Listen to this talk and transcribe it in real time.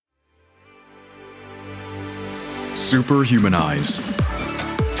Superhumanize.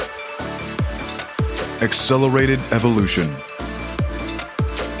 Accelerated evolution.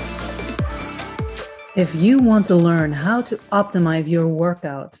 If you want to learn how to optimize your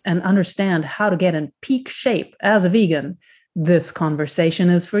workouts and understand how to get in peak shape as a vegan, this conversation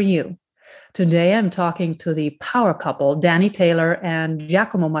is for you. Today, I'm talking to the power couple, Dani Taylor and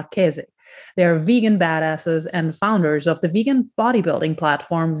Giacomo Marchese. They are vegan badasses and founders of the vegan bodybuilding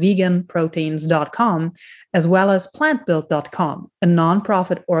platform veganproteins.com, as well as plantbuilt.com, a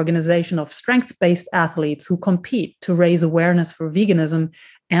nonprofit organization of strength-based athletes who compete to raise awareness for veganism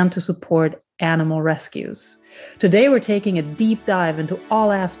and to support animal rescues. Today, we're taking a deep dive into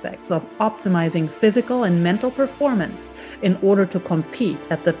all aspects of optimizing physical and mental performance in order to compete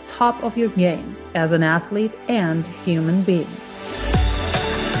at the top of your game as an athlete and human being.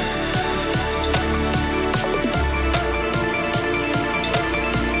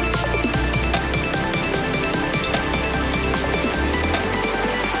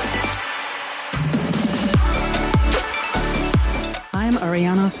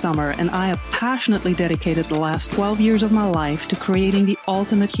 Ariana Summer, and I have passionately dedicated the last 12 years of my life to creating the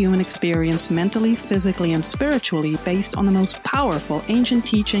ultimate human experience mentally, physically, and spiritually based on the most powerful ancient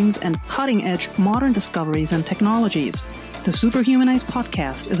teachings and cutting-edge modern discoveries and technologies. The Superhumanize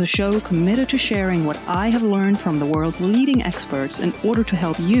podcast is a show committed to sharing what I have learned from the world's leading experts in order to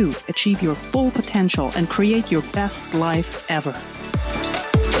help you achieve your full potential and create your best life ever.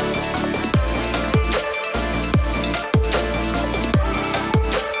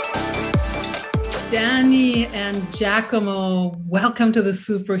 Dani and Giacomo, welcome to the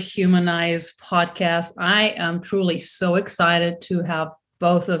Superhumanize podcast. I am truly so excited to have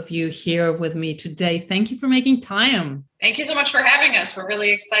both of you here with me today. Thank you for making time. Thank you so much for having us. We're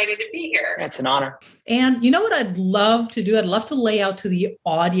really excited to be here. It's an honor. And you know what I'd love to do? I'd love to lay out to the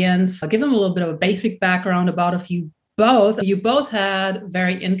audience, I'll give them a little bit of a basic background about you both. You both had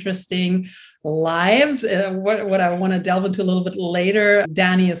very interesting lives, what I want to delve into a little bit later.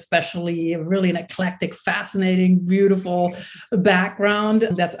 Dani, especially, really an eclectic, fascinating, beautiful background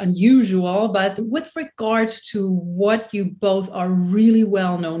that's unusual. But with regards to what you both are really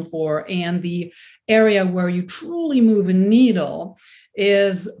well known for and the area where you truly move a needle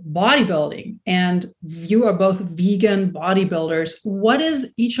is bodybuilding. And you are both vegan bodybuilders. What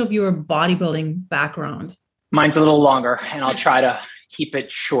is each of your bodybuilding background? Mine's a little longer, and I'll try to keep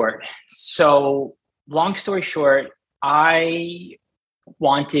it short. So long story short, I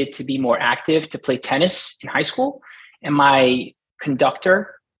wanted to be more active, to play tennis in high school. And my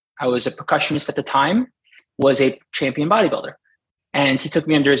conductor, I was a percussionist at the time, was a champion bodybuilder. And he took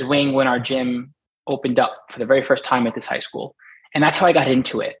me under his wing when our gym opened up for the very first time at this high school. And that's how I got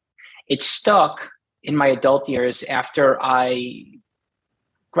into it. It stuck in my adult years after I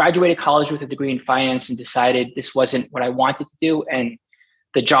graduated college with a degree in finance and decided this wasn't what I wanted to do. And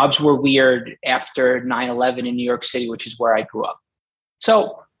the jobs were weird after 9/11 in New York City, which is where I grew up.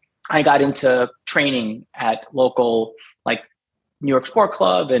 So I got into training at local, like New York Sport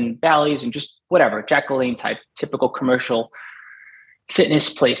Club and Bally's and just whatever, Jack LaLanne type, typical commercial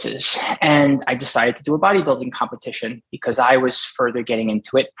fitness places. And I decided to do a bodybuilding competition because I was further getting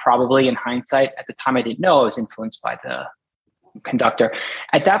into it. Probably in hindsight, at the time I didn't know, I was influenced by the conductor.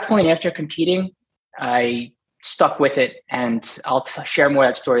 At that point, after competing, I stuck with it, and I'll share more of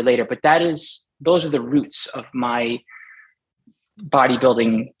that story later. But those are the roots of my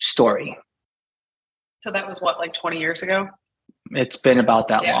bodybuilding story. So that was what, like 20 years ago? It's been about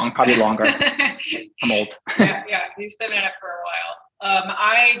that long, probably longer. I'm old. yeah, he's been at it for a while.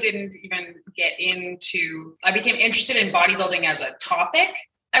 I didn't even I became interested in bodybuilding as a topic,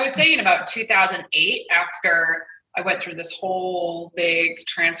 I would say in about 2008, after I went through this whole big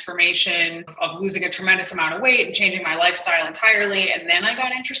transformation of losing a tremendous amount of weight and changing my lifestyle entirely. And then I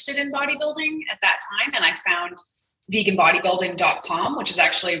got interested in bodybuilding at that time. And I found veganbodybuilding.com, which is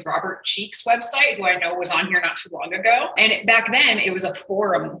actually Robert Cheek's website, who I know was on here not too long ago. And back then it was a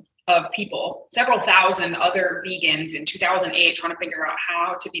forum of people, several thousand other vegans in 2008, trying to figure out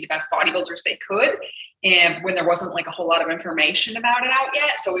how to be the best bodybuilders they could. And when there wasn't like a whole lot of information about it out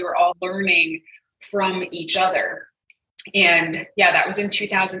yet. So we were all learning from each other. And yeah, that was in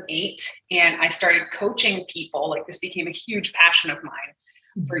 2008. And I started coaching people. Like, this became a huge passion of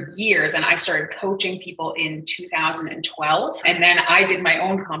mine for years. And I started coaching people in 2012. And then I did my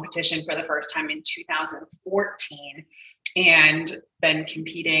own competition for the first time in 2014 and been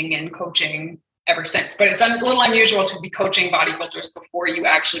competing and coaching ever since. But it's a little unusual to be coaching bodybuilders before you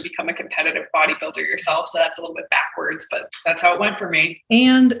actually become a competitive bodybuilder yourself. So that's a little bit backwards, but that's how it went for me.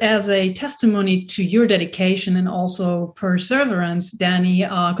 And as a testimony to your dedication and also perseverance, Dani,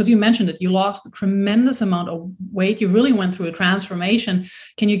 because you mentioned it, you lost a tremendous amount of weight. You really went through a transformation.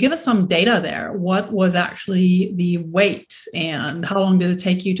 Can you give us some data there? What was actually the weight and how long did it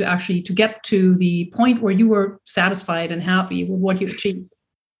take you to actually to get to the point where you were satisfied and happy with what you achieved?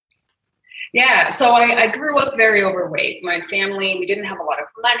 Yeah, so I grew up very overweight. My family, we didn't have a lot of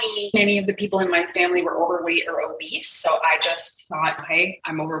money. Many of the people in my family were overweight or obese. So I just thought, hey,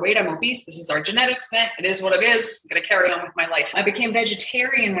 I'm overweight, I'm obese. This is our genetics. It is what it is. I'm going to carry on with my life. I became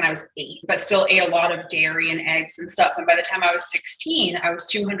vegetarian when I was 8, but still ate a lot of dairy and eggs and stuff. And by the time I was 16, I was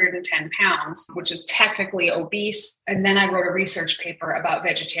 210 pounds, which is technically obese. And then I wrote a research paper about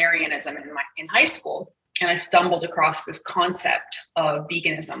vegetarianism in high school. And I stumbled across this concept of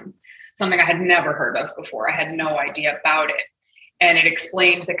veganism, something I had never heard of before. I had no idea about it. And it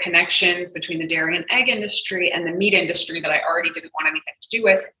explained the connections between the dairy and egg industry and the meat industry that I already didn't want anything to do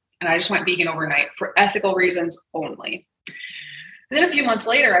with. And I just went vegan overnight for ethical reasons only. And then a few months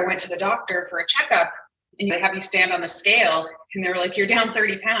later, I went to the doctor for a checkup and they have you stand on the scale and they were like, you're down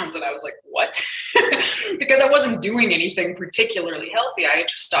 30 pounds. And I was like, what? Because I wasn't doing anything particularly healthy. I had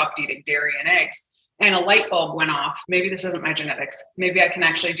just stopped eating dairy and eggs. And a light bulb went off. Maybe this isn't my genetics. Maybe I can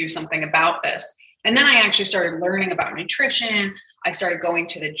actually do something about this. And then I actually started learning about nutrition. I started going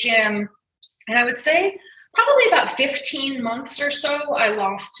to the gym. And I would say probably about 15 months or so, I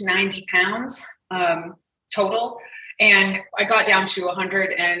lost 90 pounds total. And I got down to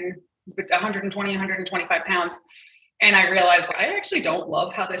 120, 125 pounds. And I realized I actually don't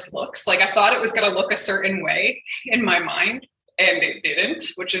love how this looks. Like I thought it was going to look a certain way in my mind. And it didn't,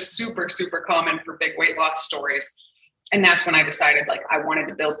 which is super, super common for big weight loss stories. And that's when I decided like I wanted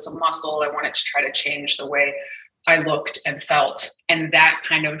to build some muscle. I wanted to try to change the way I looked and felt. And that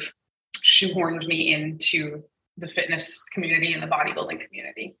kind of shoehorned me into the fitness community and the bodybuilding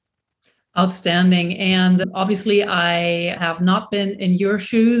community. Outstanding. And obviously, I have not been in your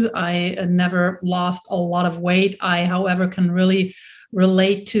shoes. I never lost a lot of weight. I, however, can really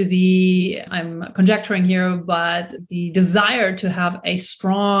relate to I'm conjecturing here, but the desire to have a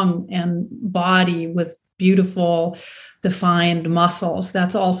strong and body with beautiful defined muscles.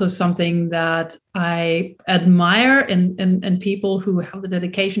 That's also something that I admire in people who have the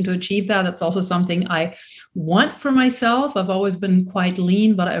dedication to achieve that. That's also something I want for myself. I've always been quite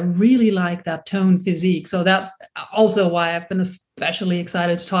lean, but I really like that toned physique. So that's also why I've been especially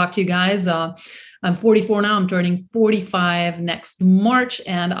excited to talk to you guys. I'm 44 now. I'm turning 45 next March.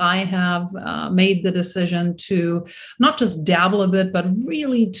 And I have made the decision to not just dabble a bit, but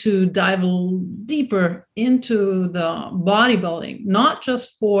really to dive a little deeper into the bodybuilding, not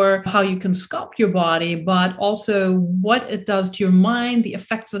just for how you can sculpt your body, but also what it does to your mind, the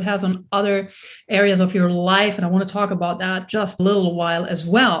effects it has on other areas of your life. And I want to talk about that just a little while as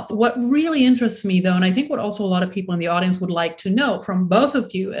well. What really interests me, though, and I think what also a lot of people in the audience would like to know from both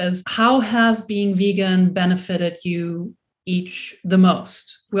of you is how has being vegan benefited you each the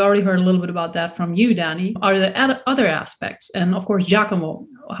most? We already heard a little bit about that from you, Dani. Are there other aspects? And of course, Giacomo,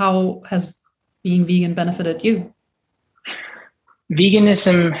 how has being vegan benefited you?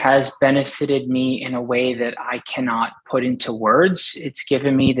 Veganism has benefited me in a way that I cannot put into words. It's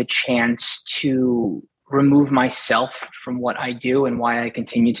given me the chance to remove myself from what I do and why I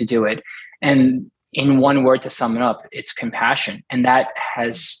continue to do it. And in one word to sum it up, it's compassion. And that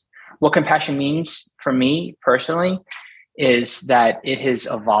has what compassion means for me personally is that it has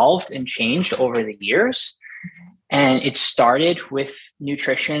evolved and changed over the years. And it started with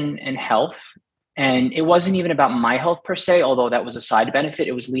nutrition and health. And it wasn't even about my health per se, although that was a side benefit.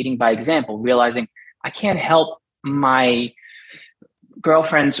 It was leading by example, realizing I can't help my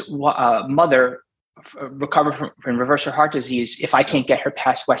girlfriend's mother recover from reverse her heart disease if I can't get her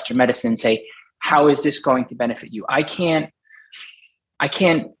past Western medicine and say, how is this going to benefit you? I can't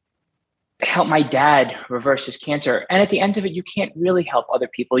help my dad reverse his cancer. And at the end of it, you can't really help other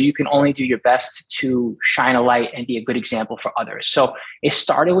people. You can only do your best to shine a light and be a good example for others. So it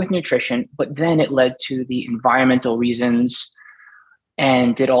started with nutrition, but then it led to the environmental reasons.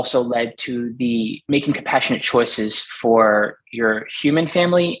 And it also led to the making compassionate choices for your human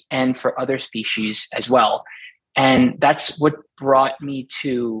family and for other species as well. And that's what brought me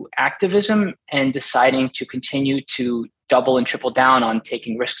to activism and deciding to continue to double and triple down on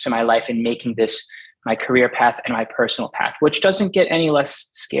taking risks in my life and making this my career path and my personal path, which doesn't get any less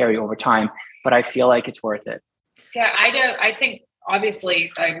scary over time, but I feel like it's worth it. Yeah, I think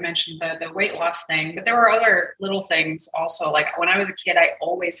obviously I mentioned the weight loss thing, but there were other little things also. Like when I was a kid, I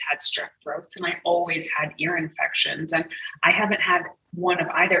always had strep throats and I always had ear infections. And I haven't had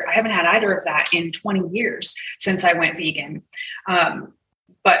either of that in 20 years since I went vegan.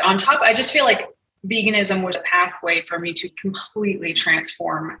 But on top, I just feel like veganism was a pathway for me to completely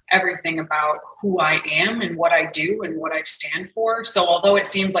transform everything about who I am and what I do and what I stand for. So although it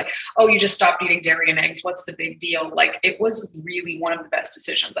seems like, oh, you just stopped eating dairy and eggs, what's the big deal? Like, it was really one of the best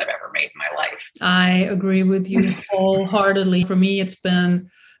decisions I've ever made in my life. I agree with you wholeheartedly. For me, it's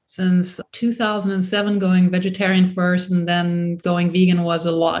been since 2007 going vegetarian first and then going vegan was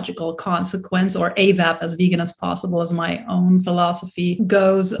a logical consequence, or AVAP, as vegan as possible, as my own philosophy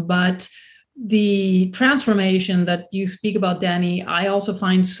goes. But the transformation that you speak about, Dani, I also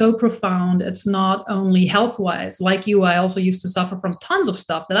find so profound. It's not only health-wise. Like you, I also used to suffer from tons of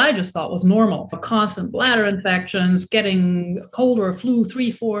stuff that I just thought was normal. Constant bladder infections, getting cold or flu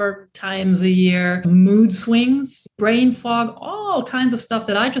 3-4 times a year, mood swings, brain fog, all kinds of stuff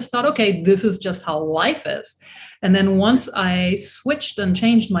that I just thought, okay, this is just how life is. And then once I switched and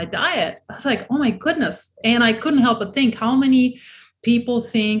changed my diet, I was like, oh my goodness. And I couldn't help but think how many people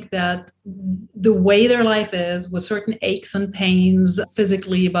think that the way their life is, with certain aches and pains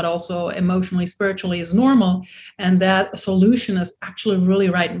physically, but also emotionally, spiritually, is normal. And that a solution is actually really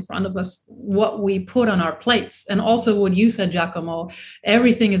right in front of us, what we put on our plates. And also what you said, Giacomo,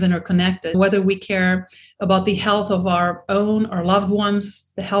 everything is interconnected, whether we care about the health of our own, our loved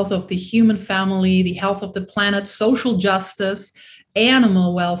ones, the health of the human family, the health of the planet, social justice,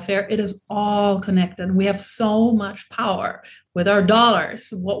 animal welfare, it is all connected. We have so much power with our dollars,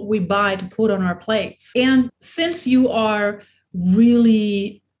 what we buy to put on our plates. And since you are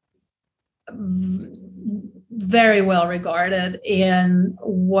really very well regarded in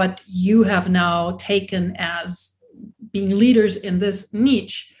what you have now taken as being leaders in this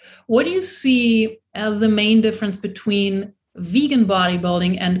niche, what do you see as the main difference between vegan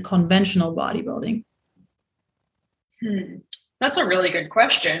bodybuilding and conventional bodybuilding? That's a really good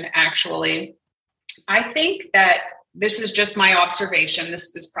question, actually. I think that this is just my observation.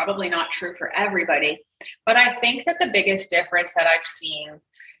 This is probably not true for everybody, but I think that the biggest difference that I've seen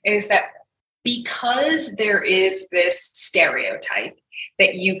is that because there is this stereotype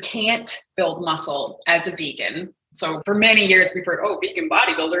that you can't build muscle as a vegan. So for many years we've heard, oh, vegan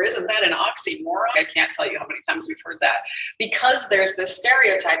bodybuilder, isn't that an oxymoron? I can't tell you how many times we've heard that. Because there's this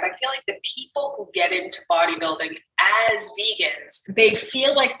stereotype, I feel like the people who get into bodybuilding as vegans, they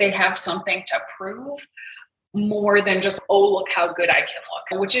feel like they have something to prove more than just, oh, look how good I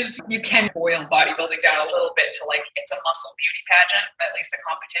can look, which is, you can boil bodybuilding down a little bit to like, it's a muscle beauty pageant, at least the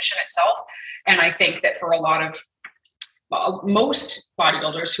competition itself. And I think that for a lot of most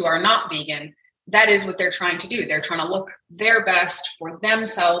bodybuilders who are not vegan, that is what they're trying to do. They're trying to look their best for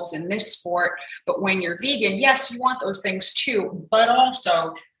themselves in this sport. But when you're vegan, yes, you want those things too, but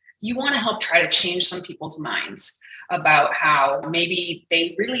also you want to help try to change some people's minds about how maybe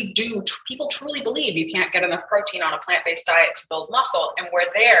they really do. People truly believe you can't get enough protein on a plant-based diet to build muscle. And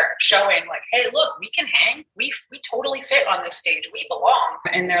we're there showing like, hey, look, we can hang. We totally fit on this stage. We belong.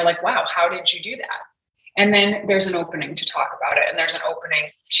 And they're like, wow, how did you do that? And then there's an opening to talk about it. And there's an opening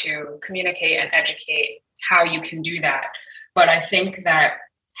to communicate and educate how you can do that. But I think that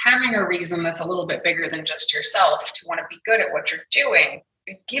having a reason that's a little bit bigger than just yourself to want to be good at what you're doing,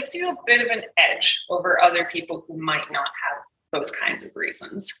 it gives you a bit of an edge over other people who might not have those kinds of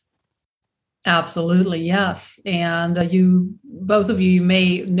reasons. Absolutely, yes. And both of you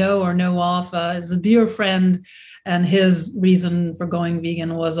may know or know of is a dear friend, and his reason for going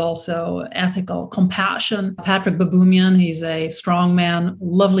vegan was also ethical compassion. Patrick Baboumian, he's a strong man,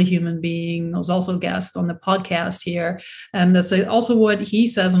 lovely human being, was also a guest on the podcast here. And that's also what he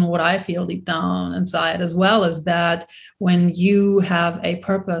says and what I feel deep down inside as well, is that when you have a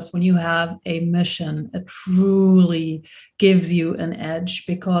purpose, when you have a mission, it truly gives you an edge,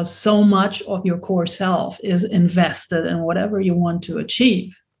 because so much of your core self is invested in whatever you want to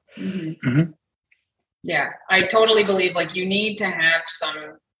achieve. Mm-hmm. Mm-hmm. Yeah, I totally believe like you need to have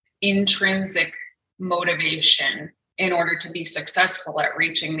some intrinsic motivation in order to be successful at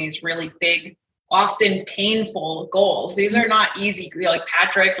reaching these really big, often painful goals. These are not easy. Like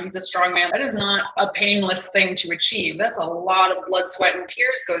Patrick, he's a strong man. That is not a painless thing to achieve. That's a lot of blood, sweat, and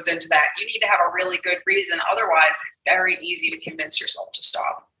tears goes into that. You need to have a really good reason. Otherwise, it's very easy to convince yourself to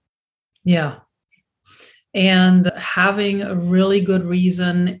stop. Yeah. And having a really good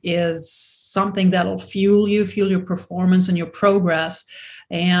reason is something that'll fuel your performance and your progress.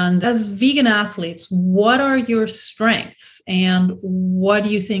 And as vegan athletes, what are your strengths, and what do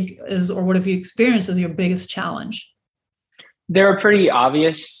you think is, or what have you experienced as your biggest challenge? There are pretty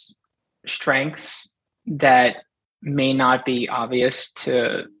obvious strengths that may not be obvious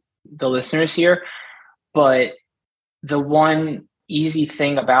to the listeners here, but the one easy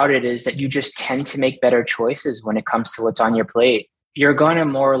thing about it is that you just tend to make better choices when it comes to what's on your plate. You're going to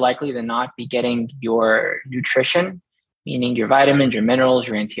more likely than not be getting your nutrition, meaning your vitamins, your minerals,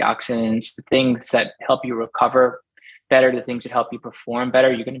 your antioxidants, the things that help you recover better, the things that help you perform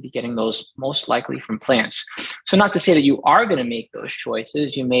better. You're going to be getting those most likely from plants. So not to say that you are going to make those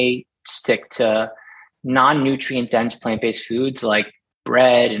choices. You may stick to non-nutrient dense plant-based foods like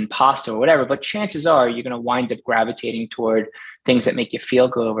bread and pasta or whatever, but chances are you're going to wind up gravitating toward things that make you feel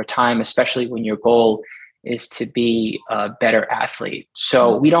good over time, especially when your goal is to be a better athlete.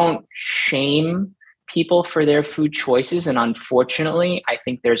 So we don't shame people for their food choices. And unfortunately, I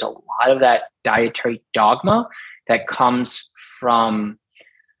think there's a lot of that dietary dogma that comes from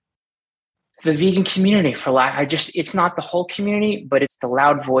the vegan community it's not the whole community, but it's the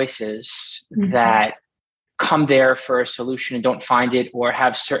loud voices that come there for a solution and don't find it, or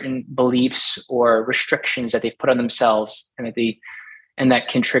have certain beliefs or restrictions that they put on themselves and that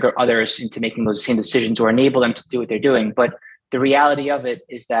can trigger others into making those same decisions or enable them to do what they're doing. But the reality of it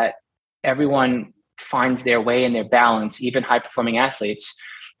is that everyone finds their way and their balance, even high performing athletes.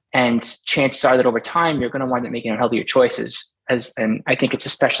 And chances are that over time, you're going to wind up making healthier choices. And I think it's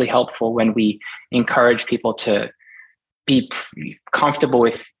especially helpful when we encourage people to be comfortable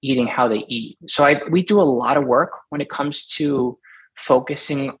with eating how they eat. So we do a lot of work when it comes to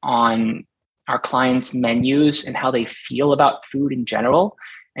focusing on our clients' menus and how they feel about food in general.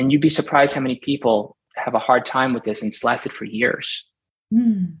 And you'd be surprised how many people have a hard time with this, and it's lasted for years.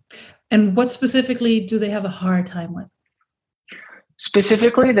 And what specifically do they have a hard time with?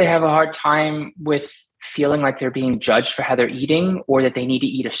 Specifically, they have a hard time with feeling like they're being judged for how they're eating, or that they need to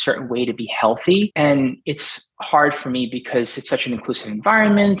eat a certain way to be healthy. And it's hard for me because it's such an inclusive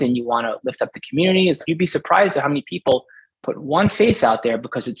environment and you want to lift up the community. You'd be surprised at how many people put one face out there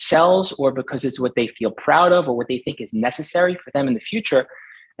because it sells, or because it's what they feel proud of, or what they think is necessary for them in the future.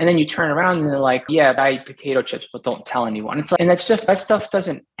 And then you turn around and they're like, yeah, I eat potato chips, but don't tell anyone. It's like, and that stuff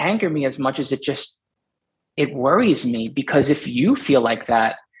doesn't anger me as much as it worries me, because if you feel like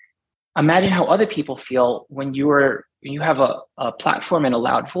that, imagine how other people feel when you have a platform and a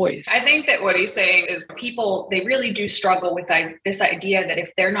loud voice. I think that what he's saying is people, they really do struggle with this idea that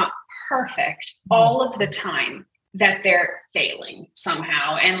if they're not perfect all of the time, that they're failing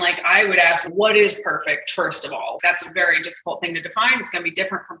somehow. And like, I would ask, what is perfect? First of all, that's a very difficult thing to define. It's going to be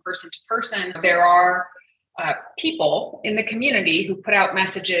different from person to person. There are people in the community who put out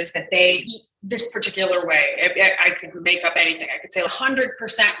messages that they eat this particular way. I could make up anything. I could say 100%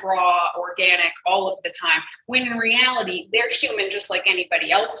 raw, organic, all of the time, when in reality, they're human just like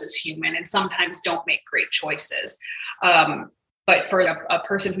anybody else is human, and sometimes don't make great choices. But for a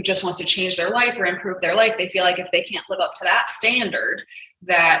person who just wants to change their life or improve their life, they feel like if they can't live up to that standard,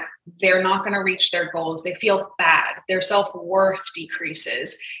 that they're not going to reach their goals. They feel bad. Their self-worth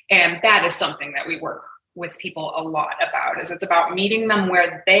decreases. And that is something that we work with people a lot about. It's about meeting them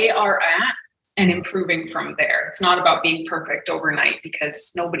where they are at and improving from there. It's not about being perfect overnight,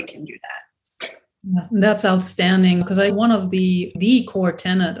 because nobody can do that. That's outstanding, because one of the core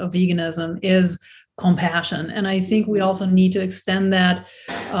tenet of veganism is compassion. And I think we also need to extend that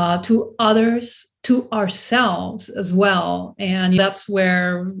to others, to ourselves as well. And that's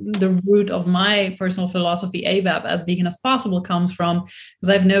where the root of my personal philosophy, AVAP, as vegan as possible, comes from.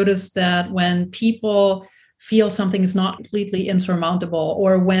 Because I've noticed that when people feel something is not completely insurmountable,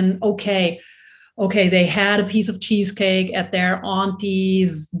 or when, okay, they had a piece of cheesecake at their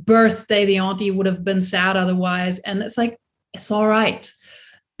auntie's birthday, the auntie would have been sad otherwise. And it's like, it's all right.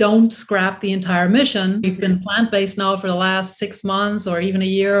 Don't scrap the entire mission. We've been plant-based now for the last 6 months, or even a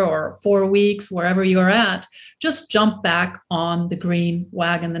year, or 4 weeks, wherever you're at. Just jump back on the green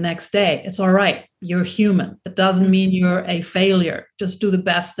wagon the next day. It's all right. You're human. It doesn't mean you're a failure. Just do the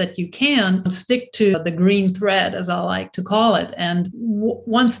best that you can. Stick to the green thread, as I like to call it. And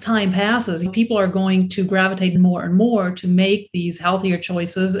once time passes, people are going to gravitate more and more to make these healthier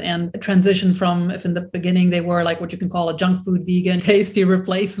choices and transition from, if in the beginning they were like what you can call a junk food vegan, tasty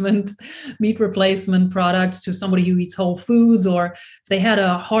replacement, meat replacement product, to somebody who eats whole foods, or if they had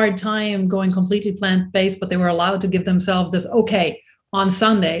a hard time going completely plant-based, but they were allowed to give themselves this, okay, on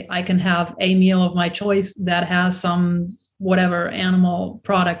Sunday, I can have a meal of my choice that has some whatever animal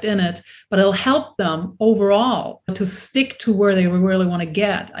product in it, but it'll help them overall to stick to where they really want to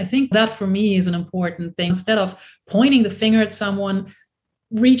get. I think that for me is an important thing. Instead of pointing the finger at someone,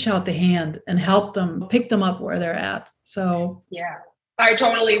 reach out the hand and help them, pick them up where they're at. So yeah. I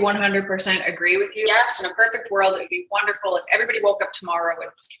totally 100% agree with you. Yes, in a perfect world, it would be wonderful if everybody woke up tomorrow and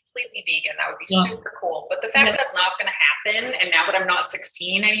was completely vegan. That would be super cool. But the fact that that's not going to happen, and now that I'm not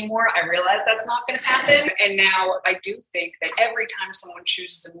 16 anymore, I realize that's not going to happen. And now I do think that every time someone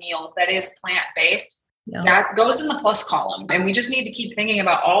chooses a meal that is plant-based, that goes in the plus column. And we just need to keep thinking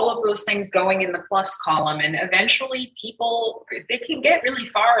about all of those things going in the plus column. And eventually people, they can get really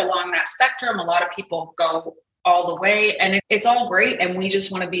far along that spectrum. A lot of people go all the way, and it's all great. And we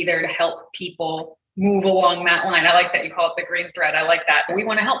just want to be there to help people move along that line. I like that you call it the green thread. I like that. We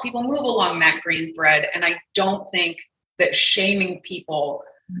want to help people move along that green thread. And I don't think that shaming people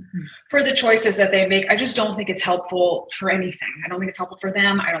for the choices that they make, I just don't think it's helpful for anything. I don't think it's helpful for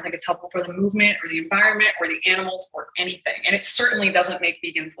them. I don't think it's helpful for the movement or the environment or the animals or anything. And it certainly doesn't make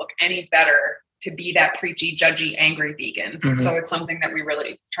vegans look any better to be that preachy, judgy, angry vegan. So it's something that we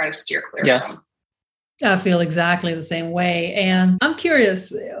really try to steer clear from. I feel exactly the same way. And I'm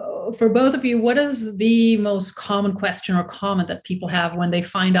curious, for both of you, what is the most common question or comment that people have when they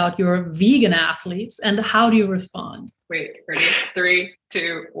find out you're vegan athletes, and how do you respond? Wait, ready? 3,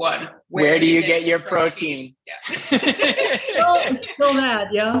 2, 1. Where do you get your protein? Yeah. It's still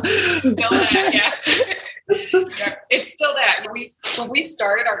that, yeah. Still that, yeah. It's still that. When we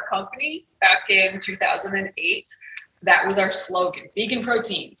started our company back in 2008, that was our slogan, vegan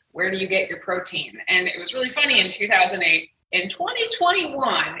proteins. Where do you get your protein? And it was really funny in 2008. In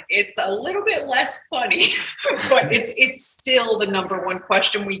 2021, it's a little bit less funny, but it's still the number one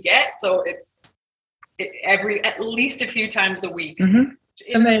question we get. So at least a few times a week.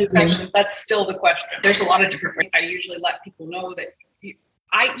 Amazing. That's still the question. There's a lot of different ways. I usually let people know that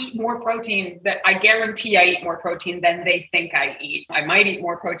I eat more protein, that I guarantee I eat more protein than they think I eat. I might eat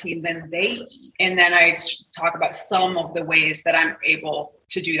more protein than they eat. And then I talk about some of the ways that I'm able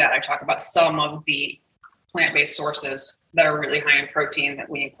to do that. I talk about some of the plant-based sources that are really high in protein that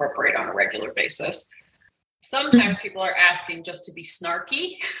we incorporate on a regular basis. Sometimes people are asking just to be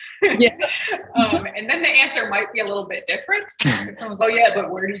snarky. And then the answer might be a little bit different. Someone's, oh yeah, but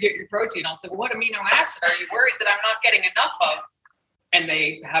where do you get your protein? I'll say, well, what amino acid are you worried that I'm not getting enough of? And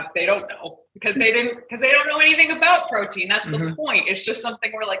they don't know because they don't know anything about protein. That's the point. It's just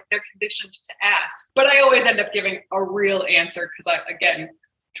something where they're conditioned to ask. But I always end up giving a real answer because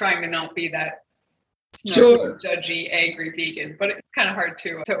trying to not be that judgy, angry vegan. But it's kind of hard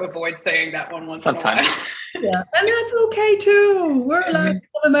to avoid saying that one once sometimes. In a while. And that's okay too. We're allowed to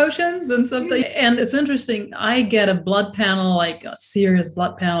have emotions and something. And it's interesting. I get a blood panel, like a serious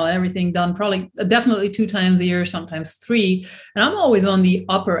blood panel, everything done definitely 2 times a year, sometimes 3. And I'm always on the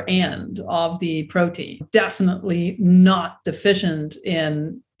upper end of the protein. Definitely not deficient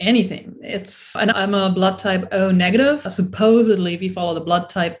in anything. And I'm a blood type O negative. Supposedly, if you follow the blood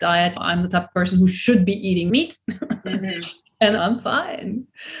type diet, I'm the type of person who should be eating meat. And I'm fine.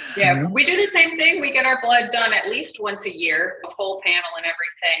 Yeah, we do the same thing. We get our blood done at least once a year, a full panel and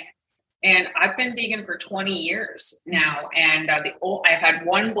everything. And I've been vegan for 20 years now. And I've had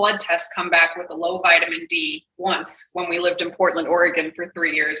one blood test come back with a low vitamin D once when we lived in Portland, Oregon for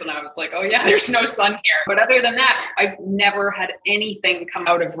 3 years. And I was like, oh yeah, there's no sun here. But other than that, I've never had anything come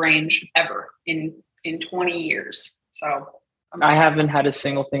out of range ever in 20 years. So I haven't had a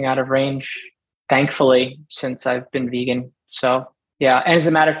single thing out of range, thankfully, since I've been vegan. So yeah. And as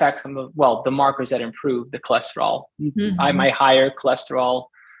a matter of fact, the markers that improve the cholesterol, my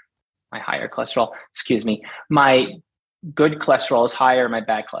good cholesterol is higher, my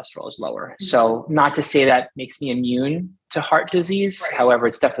bad cholesterol is lower. So not to say that makes me immune to heart disease. Right. However,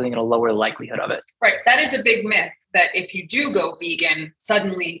 it's definitely going to lower the likelihood of it. Right. That is a big myth that if you do go vegan,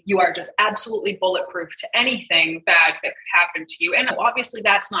 suddenly you are just absolutely bulletproof to anything bad that could happen to you. And obviously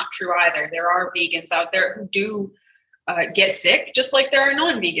that's not true either. There are vegans out there who do get sick, just like there are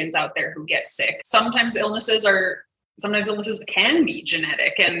non-vegans out there who get sick. Sometimes illnesses can be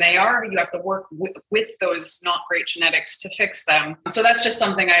genetic, and you have to work with those not great genetics to fix them. So that's just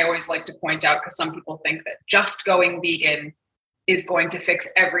something I always like to point out, because some people think that just going vegan is going to fix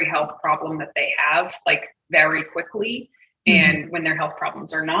every health problem that they have, very quickly. And when their health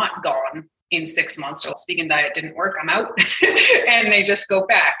problems are not gone in 6 months, or this vegan diet didn't work, I'm out, and they just go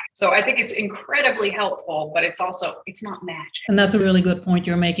back. So I think it's incredibly helpful, but it's not magic. And that's a really good point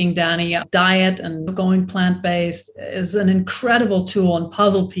you're making, Dani. Diet and going plant-based is an incredible tool and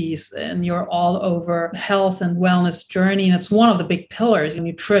puzzle piece in your all over health and wellness journey. And it's one of the big pillars: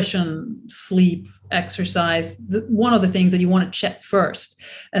 nutrition, sleep, exercise, one of the things that you want to check first.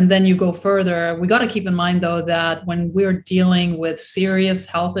 And then you go further. We got to keep in mind, though, that when we're dealing with serious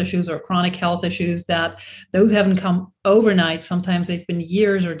health issues or chronic health issues, that those haven't come overnight. Sometimes they've been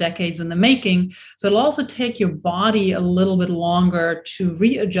years or decades in the making. So it'll also take your body a little bit longer to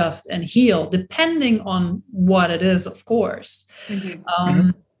readjust and heal, depending on what it is, of course.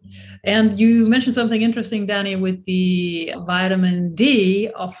 And you mentioned something interesting, Dani, with the vitamin D.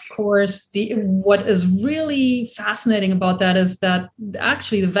 Of course, what is really fascinating about that is that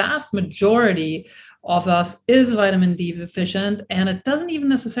actually the vast majority of us is vitamin D deficient, and it doesn't even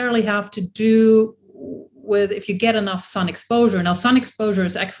necessarily have to do with if you get enough sun exposure. Now, sun exposure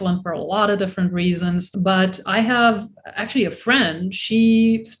is excellent for a lot of different reasons, but I have actually a friend,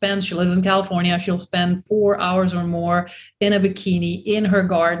 she lives in California, she'll spend 4 hours or more in a bikini in her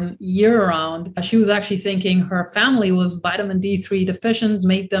garden year round. She was actually thinking her family was vitamin D3 deficient,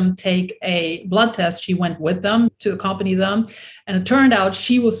 made them take a blood test. She went with them to accompany them, and it turned out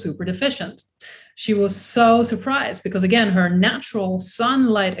she was super deficient. She was so surprised because, again, her natural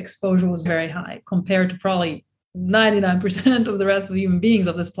sunlight exposure was very high compared to probably 99% of the rest of human beings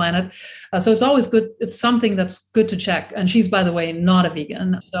of this planet. So it's always good. It's something that's good to check. And she's, by the way, not a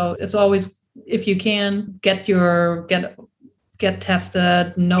vegan. So it's always, if you can, get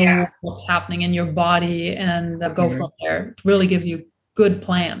tested, know what's happening in your body, and go from there. It really gives you a good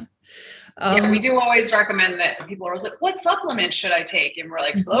plan. We do always recommend that. People are always like, what supplements should I take? And we're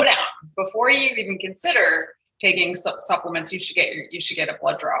like, slow down. Before you even consider taking supplements, you should get a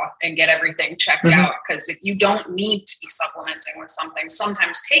blood draw and get everything checked out. Because if you don't need to be supplementing with something,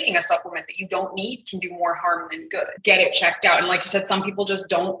 sometimes taking a supplement that you don't need can do more harm than good. Get it checked out. And like you said, some people just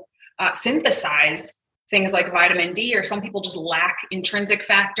don't synthesize things like vitamin D, or some people just lack intrinsic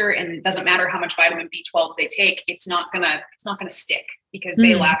factor, and it doesn't matter how much vitamin B12 they take, it's not gonna stick because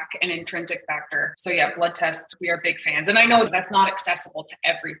they lack an intrinsic factor. So yeah, blood tests, we are big fans. And I know that's not accessible to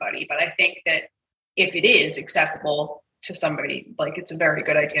everybody, but I think that if it is accessible to somebody, like, it's a very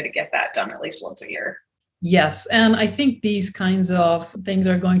good idea to get that done at least once a year. Yes. And I think these kinds of things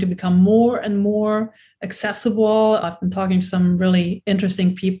are going to become more and more accessible. I've been talking to some really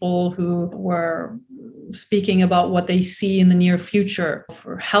interesting people who were speaking about what they see in the near future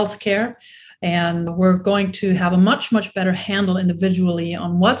for healthcare. And we're going to have a much, much better handle individually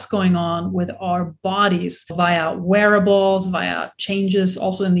on what's going on with our bodies via wearables, via changes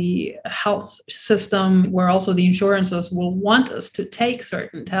also in the health system, where also the insurances will want us to take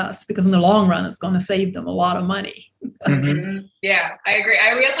certain tests because in the long run, it's going to save them a lot of money. Yeah, I agree.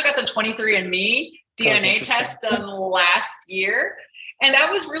 We also got the 23andMe DNA test done last year. And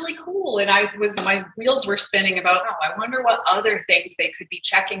that was really cool. And my wheels were spinning about, I wonder what other things they could be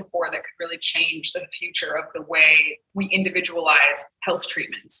checking for that could really change the future of the way we individualize health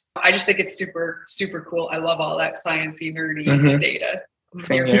treatments. I just think it's super, super cool. I love all that sciencey, nerdy data.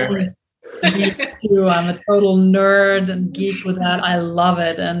 Same here. Me too. I'm a total nerd and geek with that. I love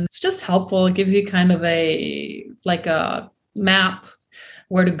it. And it's just helpful. It gives you kind of a map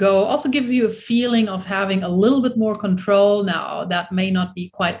where to go. Also gives you a feeling of having a little bit more control. Now, that may not be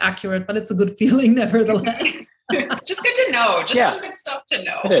quite accurate, but it's a good feeling nevertheless. It's just good to know. Some good stuff to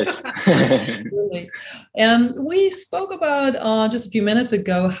know. It is. Really. And we spoke about just a few minutes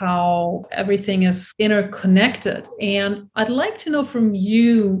ago how everything is interconnected. And I'd like to know from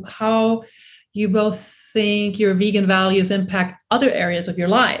you how you both think your vegan values impact other areas of your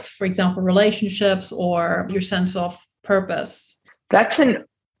life, for example, relationships or your sense of purpose. That's a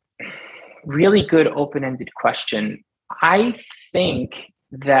really good open-ended question. I think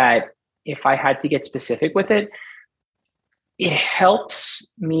that if I had to get specific with it, it helps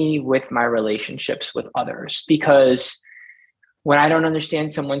me with my relationships with others, because when I don't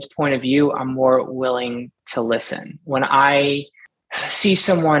understand someone's point of view, I'm more willing to listen. When I see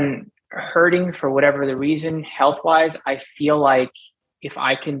someone hurting for whatever the reason, health-wise, I feel like if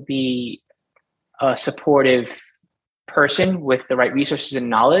I can be a supportive person with the right resources and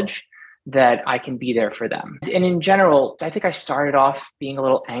knowledge, that I can be there for them. And in general, I think I started off being a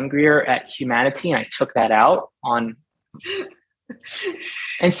little angrier at humanity, and I took that out on.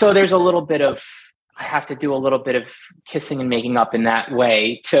 And so there's a little bit of, I have to do a little bit of kissing and making up in that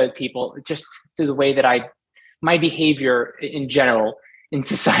way to people, just through the way that my behavior in general in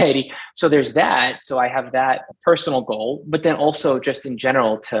society. So there's that. So I have that personal goal, but then also just in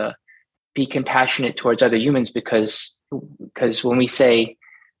general to be compassionate towards other humans, because when we say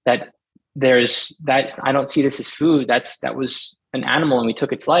that there's that, I don't see this as food, that was an animal and we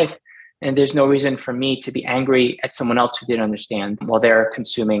took its life, and there's no reason for me to be angry at someone else who didn't understand while they're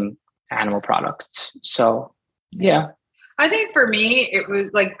consuming animal products. So yeah. I think for me, it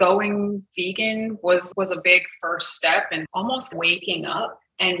was like going vegan was a big first step, and almost waking up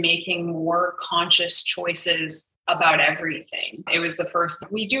and making more conscious choices about everything. It was the first.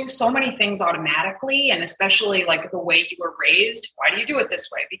 We do so many things automatically, and especially like the way you were raised. Why do you do it this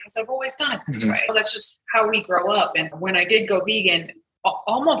way? Because I've always done it this way. Well, that's just how we grow up. And when I did go vegan,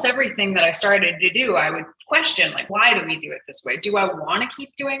 almost everything that I started to do, I would question, like, why do we do it this way? Do I want to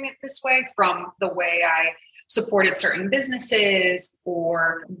keep doing it this way? From the way I supported certain businesses,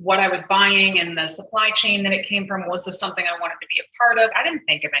 or what I was buying and the supply chain that it came from, was this something I wanted to be a part of? I didn't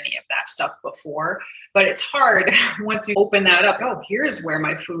think of any of that stuff before, but it's hard once you open that up. Oh, here's where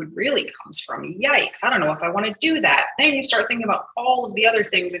my food really comes from. Yikes. I don't know if I want to do that. Then you start thinking about all of the other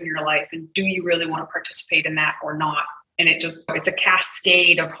things in your life, and do you really want to participate in that or not? And it's a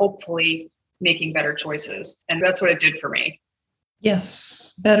cascade of hopefully making better choices. And that's what it did for me.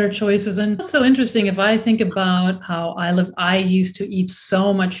 Yes, better choices. And it's so interesting. If I think about how I live, I used to eat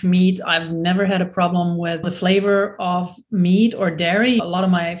so much meat. I've never had a problem with the flavor of meat or dairy. A lot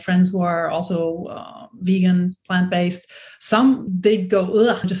of my friends who are also vegan, plant-based, some they go,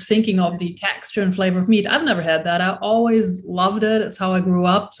 ugh, just thinking of the texture and flavor of meat. I've never had that. I always loved it. It's how I grew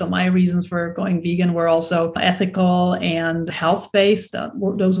up. So my reasons for going vegan were also ethical and health-based.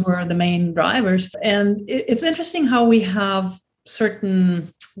 Those were the main drivers. And it's interesting how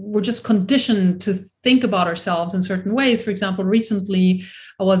we're just conditioned to think about ourselves in certain ways. For example, recently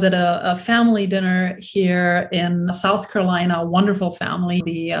I was at a family dinner here in South Carolina, a wonderful family,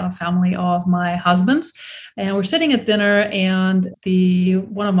 the family of my husband's. And we're sitting at dinner, and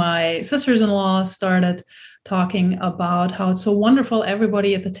one of my sisters-in-law started talking about how it's so wonderful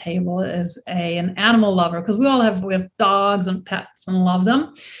everybody at the table is an animal lover, because we have dogs and pets and love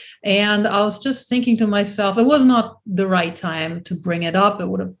them. And I was just thinking to myself, it was not the right time to bring it up. It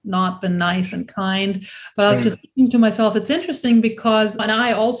would have not been nice and kind. But I was just thinking to myself, it's interesting because, and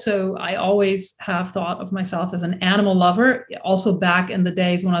I always have thought of myself as an animal lover, also back in the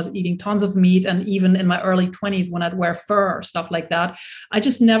days when I was eating tons of meat, and even in my early 20s when I'd wear fur or stuff like that. I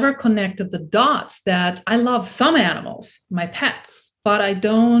just never connected the dots that I love some animals, my pets, but I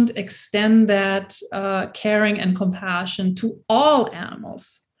don't extend that caring and compassion to all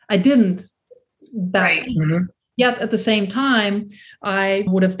animals. I didn't back then. Yet at the same time, I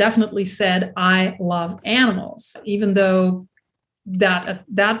would have definitely said I love animals, even though that at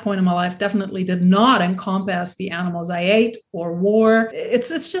that point in my life definitely did not encompass the animals I ate or wore.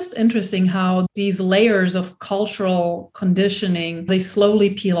 It's just interesting how these layers of cultural conditioning, they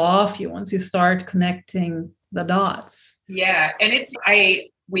slowly peel off you once you start connecting the dots. Yeah. And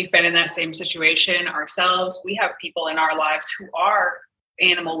we've been in that same situation ourselves. We have people in our lives who are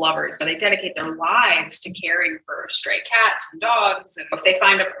animal lovers, but they dedicate their lives to caring for stray cats and dogs. And if they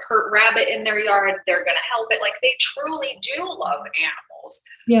find a hurt rabbit in their yard, they're going to help it. Like, they truly do love animals.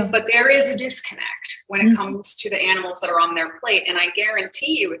 Yeah. But there is a disconnect when it comes to the animals that are on their plate. And I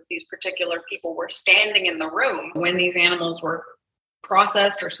guarantee you, if these particular people were standing in the room when these animals were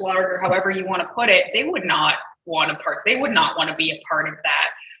processed or slaughtered, or however you want to put it, they would not want to be a part of that.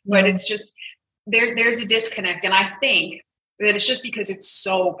 But it's just, there's a disconnect. And I think that it's just because it's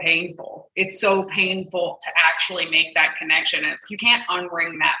so painful. It's so painful to actually make that connection. You can't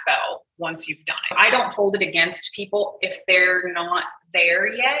unring that bell once you've done it. I don't hold it against people if they're not there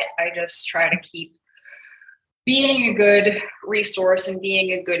yet. I just try to keep being a good resource and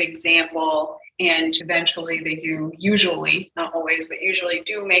being a good example. And eventually they do, usually, not always, but usually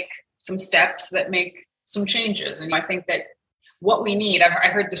do make some steps that make some changes. And I think that what we need, I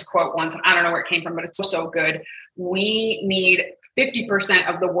heard this quote once, and I don't know where it came from, but it's so good. We need 50%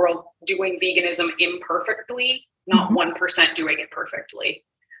 of the world doing veganism imperfectly, not 1% doing it perfectly.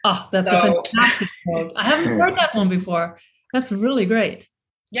 Oh, that's a fantastic quote. I haven't heard that one before. That's really great.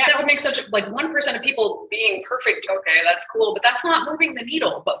 Yeah, that would make 1% of people being perfect. Okay, that's cool, but that's not moving the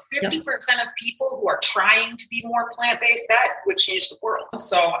needle. But 50% of people who are trying to be more plant-based, that would change the world.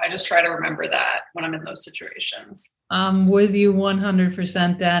 So I just try to remember that when I'm in those situations. I'm with you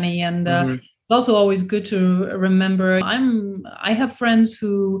 100%, Dani. And it's also always good to remember, I have friends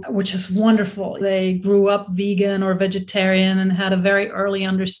which is wonderful. They grew up vegan or vegetarian and had a very early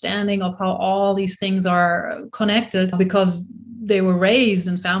understanding of how all these things are connected, because they were raised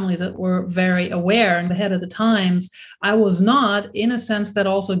in families that were very aware and ahead of the times. I was not, in a sense that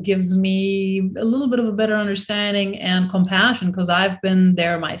also gives me a little bit of a better understanding and compassion, because I've been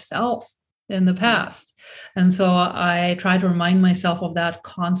there myself in the past. And so I try to remind myself of that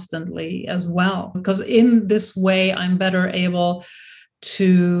constantly as well, because in this way, I'm better able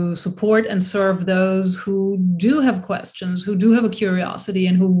to support and serve those who do have questions, who do have a curiosity,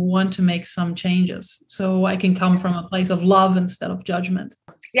 and who want to make some changes. So I can come from a place of love instead of judgment.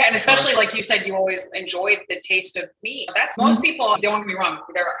 Yeah, and especially like you said, you always enjoyed the taste of meat. That's most people, don't get me wrong.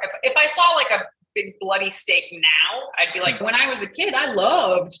 If I saw like a big bloody steak now, I'd be like, when I was a kid, I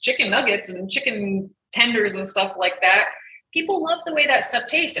loved chicken nuggets and chicken tenders and stuff like that. People love the way that stuff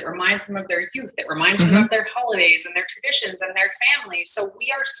tastes. It reminds them of their youth. It reminds them of their holidays and their traditions and their families. So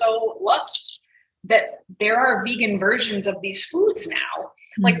we are so lucky that there are vegan versions of these foods now.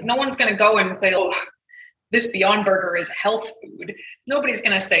 Like no one's going to go and say, oh, this Beyond Burger is health food. Nobody's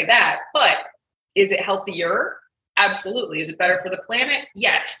going to say that, but is it healthier? Absolutely. Is it better for the planet?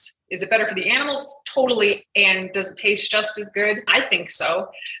 Yes. Is it better for the animals? Totally. And does it taste just as good? I think so.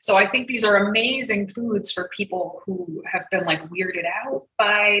 So I think these are amazing foods for people who have been like weirded out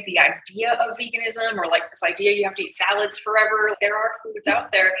by the idea of veganism, or like this idea you have to eat salads forever. There are foods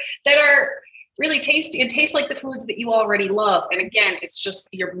out there that are really tasty and taste like the foods that you already love. And again, it's just,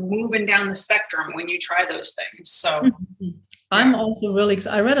 you're moving down the spectrum when you try those things. So I'm also really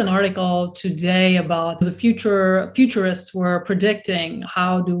excited. I read an article today about the futurists were predicting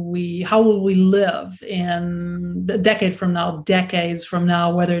how will we live in a decade from now, decades from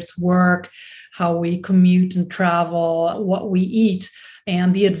now, whether it's work, how we commute and travel, what we eat,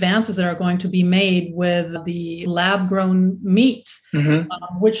 and the advances that are going to be made with the lab-grown meat,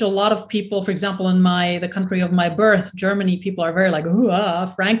 which a lot of people, for example, in the country of my birth, Germany, people are very like, ooh,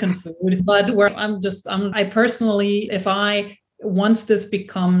 Frankenfood. But I personally, once this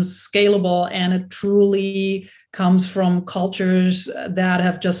becomes scalable and it truly comes from cultures that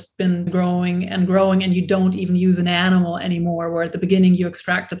have just been growing and you don't even use an animal anymore, where at the beginning you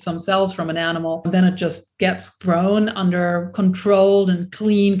extracted some cells from an animal, then it just gets grown under controlled and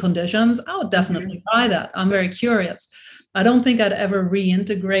clean conditions, I would definitely try that. I'm very curious. I don't think I'd ever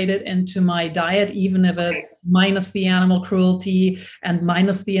reintegrate it into my diet, even if it's minus the animal cruelty and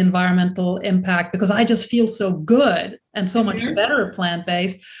minus the environmental impact, because I just feel so good and so much better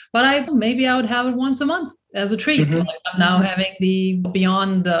plant-based. But maybe I would have it once a month as a treat. Like I'm now having the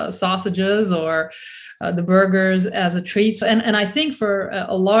Beyond sausages or the burgers as a treat. And I think for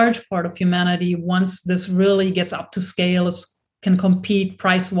a large part of humanity, once this really gets up to scale, can compete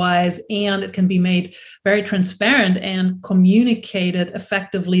price-wise, and it can be made very transparent and communicated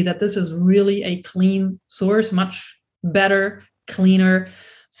effectively that this is really a clean source, much better, cleaner,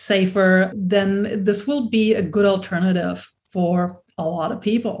 safer, then this will be a good alternative for a lot of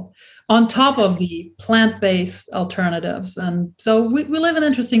people, on top of the plant-based alternatives. And so we live in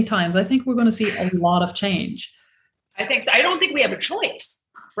interesting times. I think we're going to see a lot of change. I think so. I don't think we have a choice,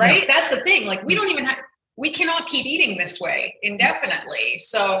 right? That's the thing. Like we cannot keep eating this way indefinitely.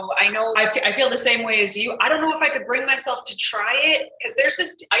 So I know I feel the same way as you. I don't know if I could bring myself to try it, because there's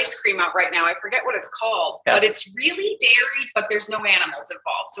this ice cream out right now. I forget what it's called, but it's really dairy, but there's no animals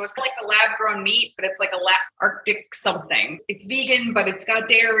involved. So it's like a lab grown meat, but it's like a Arctic something. It's vegan, but it's got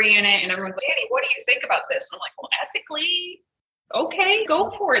dairy in it. And everyone's like, Dani, what do you think about this? And I'm like, well, ethically, okay,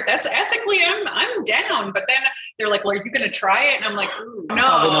 go for it. That's ethically, I'm down. But then they're like, well, are you going to try it? And I'm like, ooh, no.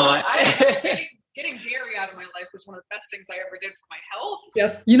 Probably not. Getting dairy out of my life was one of the best things I ever did for my health.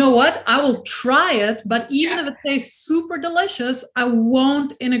 Yes. You know what? I will try it, but even if it tastes super delicious, I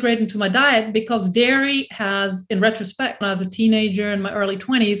won't integrate into my diet, because dairy has, in retrospect, when I was a teenager in my early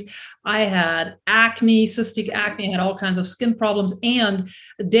 20s, I had acne, cystic acne, I had all kinds of skin problems, and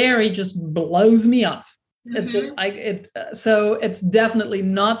dairy just blows me up. So it's definitely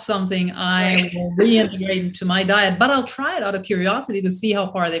not something I will reintegrate into my diet, but I'll try it out of curiosity to see how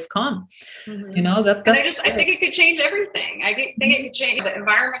far they've come. You know, I think it could change everything. I think it could change. The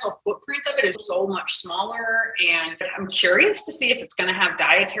environmental footprint of it is so much smaller, and I'm curious to see if it's going to have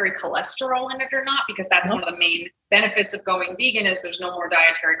dietary cholesterol in it or not, because that's one of the main benefits of going vegan is there's no more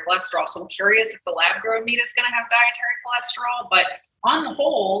dietary cholesterol. So I'm curious if the lab grown meat is going to have dietary cholesterol, but on the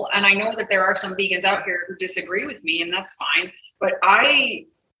whole, and I know that there are some vegans out here who disagree with me, and that's fine, but I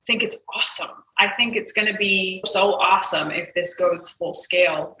think it's awesome. I think it's going to be so awesome if this goes full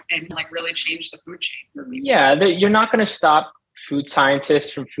scale and like really change the food chain for people. Yeah, you're not going to stop food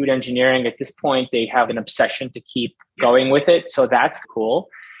scientists from food engineering. At this point, they have an obsession to keep going with it. So that's cool.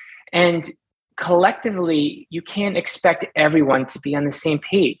 And collectively, you can't expect everyone to be on the same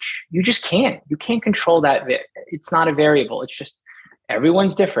page. You just can't. You can't control that. It's not a variable. It's just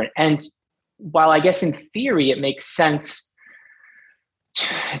everyone's different. And while I guess in theory it makes sense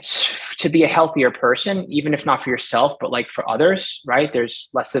to be a healthier person, even if not for yourself, but like for others, right? There's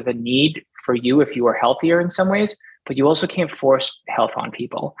less of a need for you if you are healthier in some ways, but you also can't force health on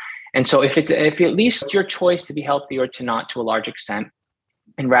people. And so if at least it's your choice to be healthy or to not, to a large extent,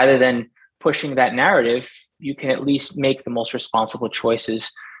 And rather than pushing that narrative, you can at least make the most responsible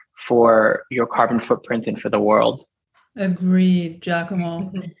choices for your carbon footprint and for the world. Agreed,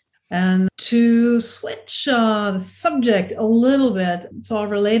 Giacomo. And to switch the subject a little bit, it's all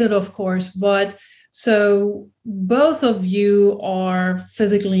related, of course, but so both of you are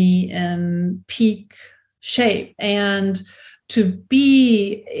physically in peak shape, and to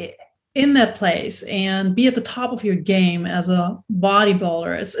be in that place and be at the top of your game as a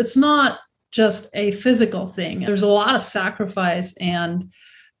bodybuilder, it's not just a physical thing. There's a lot of sacrifice and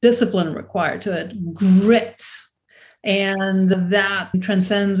discipline required to it, grit. And that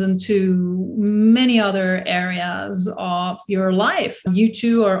transcends into many other areas of your life. You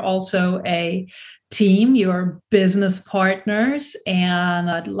two are also a team, you're business partners, and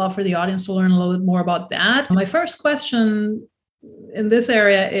I'd love for the audience to learn a little bit more about that. My first question in this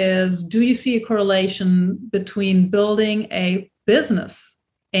area is, do you see a correlation between building a business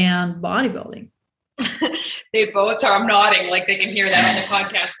and bodybuilding? They both are. I'm nodding like they can hear that on the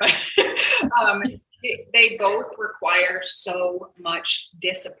podcast, but they both require so much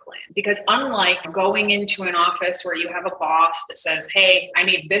discipline, because unlike going into an office where you have a boss that says, hey, I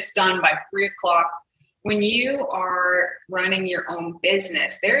need this done by 3:00, when you are running your own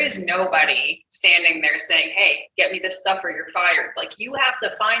business, there is nobody standing there saying, hey, get me this stuff or you're fired. Like, you have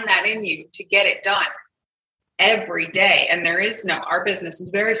to find that in you to get it done every day. And there is no, our business is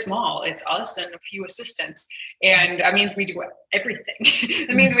very small. It's us and a few assistants. And that means we do everything.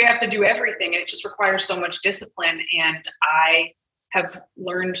 That means we have to do everything. And it just requires so much discipline. And I have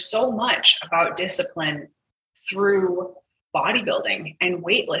learned so much about discipline through bodybuilding and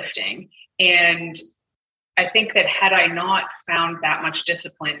weightlifting. And I think that had I not found that much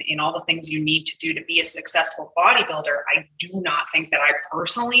discipline in all the things you need to do to be a successful bodybuilder, I do not think that I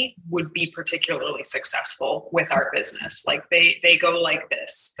personally would be particularly successful with our business. Like they go like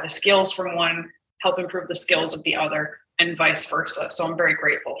this. The skills from one help improve the skills of the other, and vice versa. So I'm very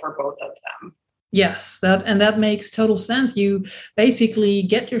grateful for both of them. Yes, that makes total sense. You basically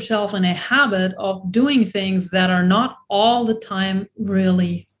get yourself in a habit of doing things that are not all the time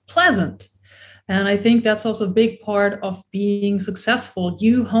really pleasant. And I think that's also a big part of being successful.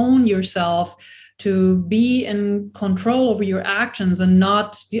 You hone yourself to be in control over your actions and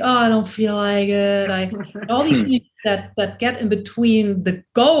not be, I don't feel like it. All these things that get in between the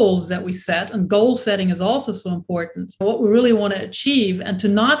goals that we set. And goal setting is also so important. What we really want to achieve, and to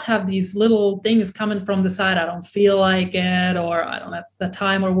not have these little things coming from the side. I don't feel like it, or I don't have the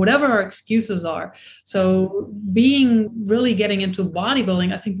time, or whatever our excuses are. So getting into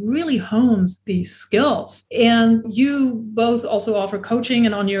bodybuilding, I think really hones these skills. And you both also offer coaching,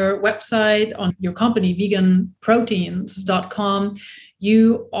 and on your website, on your company, veganproteins.com,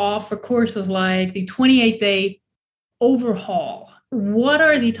 you offer courses like the 28-day overhaul. What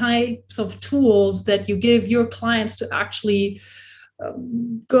are the types of tools that you give your clients to actually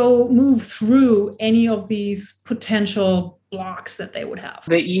move through any of these potential blocks that they would have?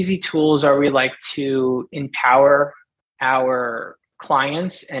 The easy tools are, we like to empower our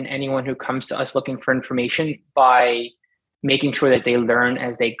clients and anyone who comes to us looking for information by making sure that they learn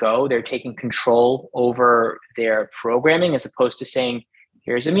as they go. They're taking control over their programming, as opposed to saying,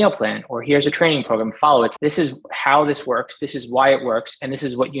 here's a meal plan, or here's a training program, follow it. This is how this works. This is why it works. And this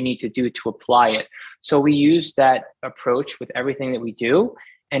is what you need to do to apply it. So we use that approach with everything that we do.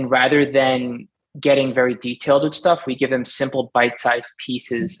 And rather than getting very detailed with stuff, we give them simple bite-sized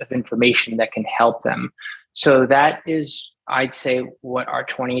pieces of information that can help them. So that is, I'd say, what our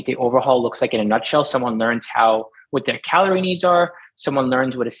 28-day overhaul looks like in a nutshell. Someone learns what their calorie needs are. Someone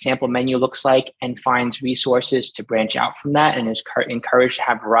learns what a sample menu looks like and finds resources to branch out from that, and is encouraged to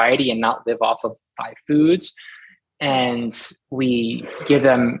have variety and not live off of 5 foods. And we give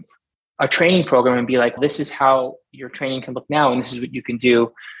them a training program and be like, this is how your training can look now. And this is what you can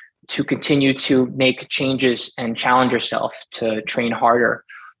do to continue to make changes and challenge yourself to train harder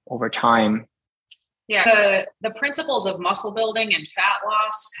over time. Yeah, the principles of muscle building and fat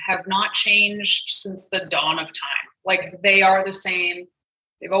loss have not changed since the dawn of time. Like, they are the same.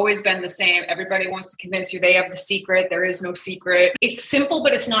 They've always been the same. Everybody wants to convince you they have the secret. There is no secret. It's simple,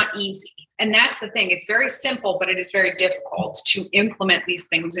 but it's not easy. And that's the thing. It's very simple, but it is very difficult to implement these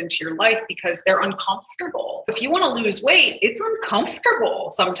things into your life because they're uncomfortable. If you want to lose weight, it's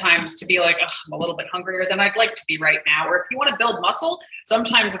uncomfortable sometimes to be like, I'm a little bit hungrier than I'd like to be right now. Or if you want to build muscle,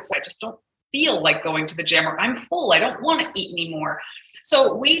 sometimes it's like, I just don't feel like going to the gym, or I'm full. I don't want to eat anymore.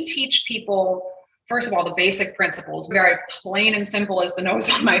 So we teach people, first of all, the basic principles, very plain and simple as the nose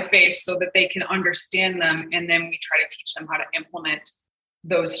on my face, so that they can understand them. And then we try to teach them how to implement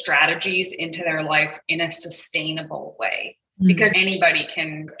those strategies into their life in a sustainable way. because anybody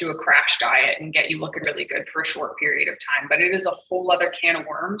can do a crash diet and get you looking really good for a short period of time. But it is a whole other can of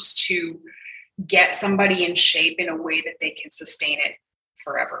worms to get somebody in shape in a way that they can sustain it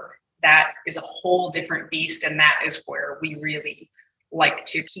forever. That is a whole different beast. And that is where we really like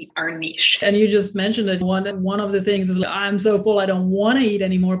to keep our niche. And you just mentioned it. One of the things is I'm so full, I don't want to eat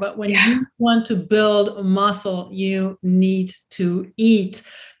anymore. But when you want to build muscle, you need to eat.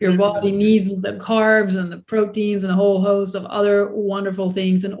 Your body needs the carbs and the proteins and a whole host of other wonderful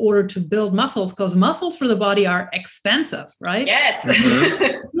things in order to build muscles, because muscles for the body are expensive, right? Yes.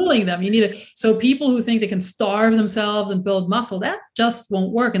 Fueling them. You need it. So people who think they can starve themselves and build muscle, that just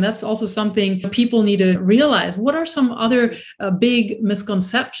won't work. And that's also something people need to realize. What are some other big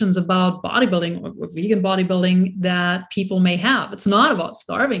misconceptions about bodybuilding or vegan bodybuilding that people may have? It's not about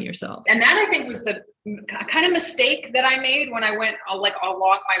starving yourself. And that, I think, was the kind of mistake that I made when I went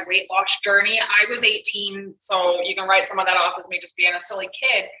along my weight loss journey. I was 18, so you can write some of that off as me just being a silly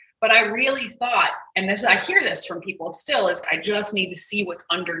kid. But I really thought, and I hear this from people still, is I just need to see what's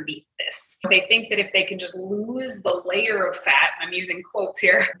underneath this. They think that if they can just lose the layer of fat, I'm using quotes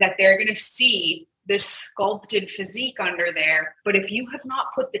here, that they're going to see this sculpted physique under there. But if you have not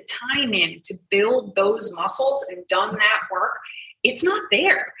put the time in to build those muscles and done that work, it's not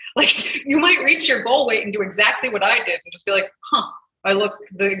there. Like, you might reach your goal weight and do exactly what I did and just be like, I look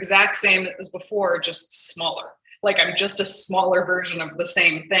the exact same as before, just smaller. Like, I'm just a smaller version of the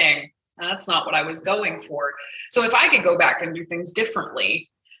same thing. And that's not what I was going for. So if I could go back and do things differently,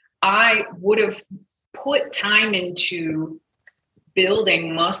 I would have put time into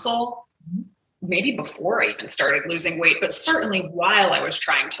building muscle, maybe before I even started losing weight, but certainly while I was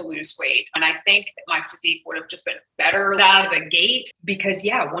trying to lose weight. And I think that my physique would have just been better out of the gate, because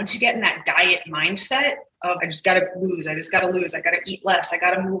once you get in that diet mindset of, I just got to lose, I got to eat less, I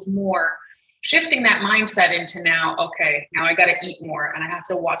got to move more, shifting that mindset into now I got to eat more and I have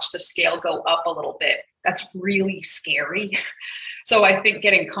to watch the scale go up a little bit. That's really scary. So I think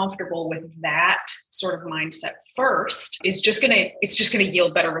getting comfortable with that sort of mindset first is just going to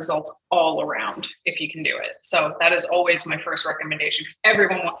yield better results all around if you can do it. So that is always my first recommendation, because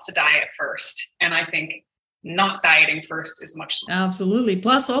everyone wants to diet first. And I think not dieting first is much smarter. Absolutely.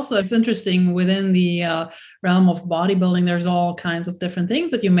 Plus, also, it's interesting within the realm of bodybuilding, there's all kinds of different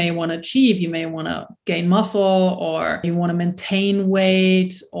things that you may want to achieve. You may want to gain muscle, or you want to maintain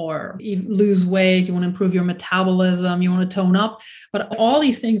weight, or lose weight. You want to improve your metabolism. You want to tone up. But all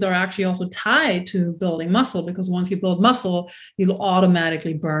these things are actually also tied to building muscle, because once you build muscle, you'll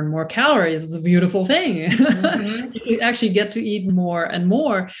automatically burn more calories. It's a beautiful thing. You actually get to eat more and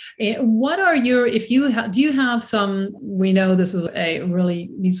more. What are your, do you have some, we know this is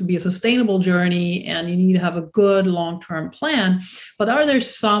needs to be a sustainable journey and you need to have a good long-term plan, but are there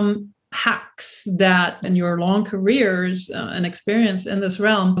some hacks that in your long careers and experience in this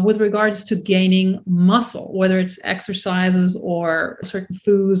realm with regards to gaining muscle, whether it's exercises or certain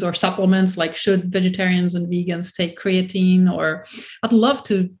foods or supplements, like should vegetarians and vegans take creatine? Or I'd love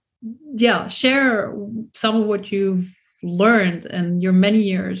to share some of what you've learned in your many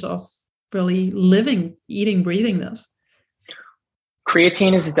years of really living, eating, breathing this.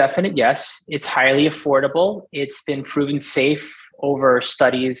 Creatine is a definite yes. It's highly affordable. It's been proven safe over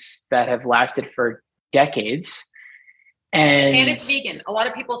studies that have lasted for decades. And it's vegan. A lot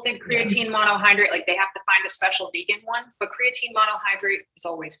of people think creatine monohydrate, like they have to find a special vegan one, but creatine monohydrate is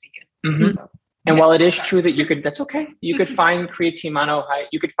always vegan. So, and while it is true that that's okay. You could find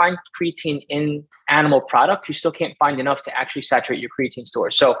you could find creatine in animal products. You still can't find enough to actually saturate your creatine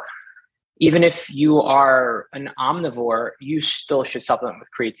stores. So even if you are an omnivore, you still should supplement with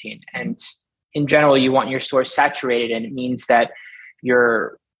creatine. And in general, you want your stores saturated, and it means that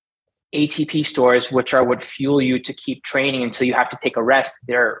your ATP stores, which are what fuel you to keep training until you have to take a rest,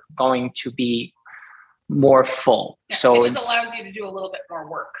 they're going to be more full. So it just allows you to do a little bit more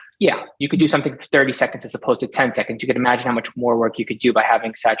work. Yeah, you could do something for 30 seconds as opposed to 10 seconds. You could imagine how much more work you could do by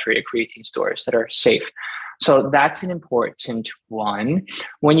having saturated creatine stores that are safe. So that's an important one.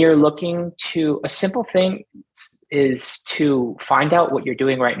 When you're looking to, a simple thing is to find out what you're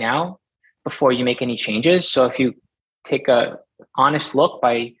doing right now before you make any changes. So if you take a honest look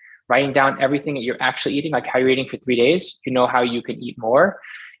by writing down everything that you're actually eating, like how you're eating for 3 days, you know how you can eat more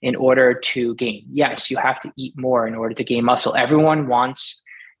in order to gain. Yes, you have to eat more in order to gain muscle. Everyone wants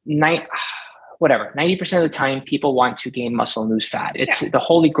 90% of the time people want to gain muscle and lose fat. It's the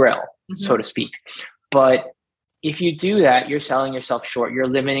holy grail, so to speak. But if you do that, you're selling yourself short. You're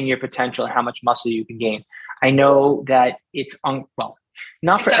limiting your potential and how much muscle you can gain. I know that it's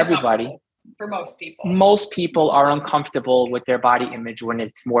not for everybody. For most people. Most people are uncomfortable with their body image when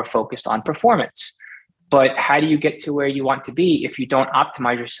it's more focused on performance. But how do you get to where you want to be if you don't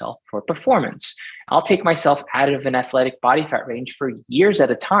optimize yourself for performance? I'll take myself out of an athletic body fat range for years at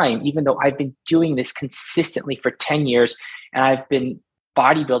a time, even though I've been doing this consistently for 10 years and I've been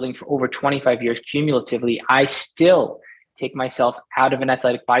bodybuilding for over 25 years cumulatively. I still take myself out of an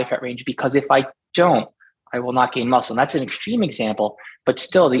athletic body fat range because if I don't, I will not gain muscle. And that's an extreme example, but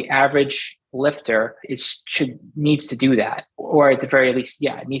still the average lifter needs to do that. Or at the very least,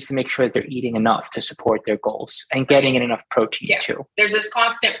 it needs to make sure that they're eating enough to support their goals and getting in enough protein too. There's this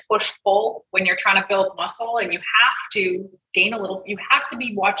constant push-pull when you're trying to build muscle, and you have to gain a little, you have to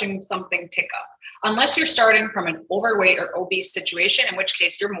be watching something tick up. Unless you're starting from an overweight or obese situation, in which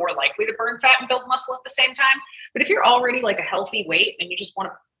case you're more likely to burn fat and build muscle at the same time. But if you're already like a healthy weight and you just want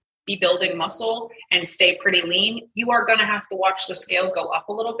to be building muscle and stay pretty lean, you are going to have to watch the scale go up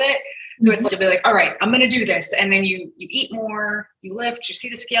a little bit. So it's like, you'll be like, all right, I'm going to do this. And then you eat more, you lift, you see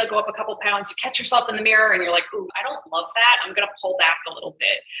the scale go up a couple pounds, you catch yourself in the mirror and you're like, ooh, I don't love that. I'm going to pull back a little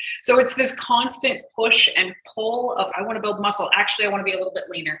bit. So it's this constant push and pull of, I want to build muscle. Actually, I want to be a little bit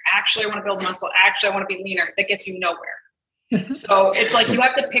leaner. Actually, I want to build muscle. Actually, I want to be leaner. That gets you nowhere. So it's like you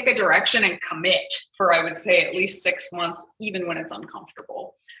have to pick a direction and commit for, I would say, at least 6 months, even when it's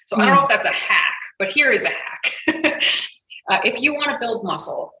uncomfortable. So I don't know if that's a hack, but here is a hack. If you want to build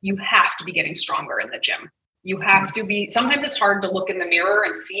muscle, you have to be getting stronger in the gym. You have to be, sometimes it's hard to look in the mirror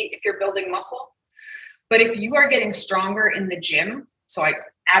and see if you're building muscle. But if you are getting stronger in the gym, so I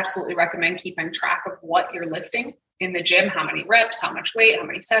absolutely recommend keeping track of what you're lifting in the gym, how many reps, how much weight, how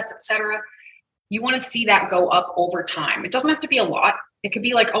many sets, etc. You want to see that go up over time. It doesn't have to be a lot. It could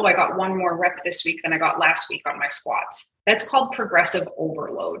be like, oh, I got one more rep this week than I got last week on my squats. That's called progressive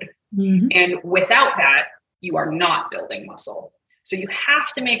overload. Mm-hmm. And without that, you are not building muscle. So you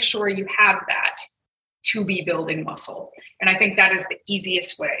have to make sure you have that to be building muscle. And I think that is the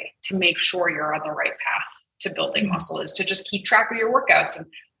easiest way to make sure you're on the right path to building muscle, is to just keep track of your workouts. And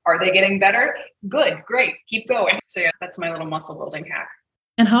are they getting better? Good, great, keep going. So yeah, that's my little muscle building hack.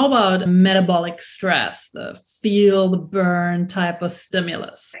 And how about metabolic stress, the feel the burn type of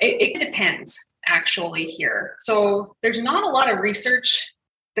stimulus? It depends actually here. So there's not a lot of research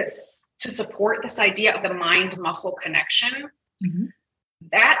that's to support this idea of the mind-muscle connection. Mm-hmm.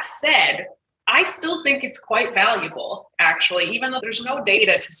 That said, I still think it's quite valuable, actually, even though there's no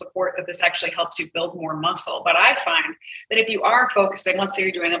data to support that this actually helps you build more muscle. But I find that if you are focusing, let's say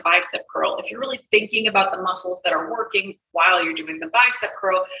you're doing a bicep curl, if you're really thinking about the muscles that are working while you're doing the bicep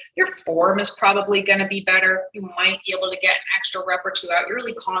curl, your form is probably going to be better. You might be able to get an extra rep or two out. You're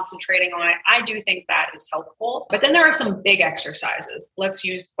really concentrating on it. I do think that is helpful. But then there are some big exercises. Let's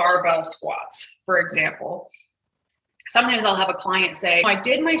use barbell squats, for example. Sometimes I'll have a client say, I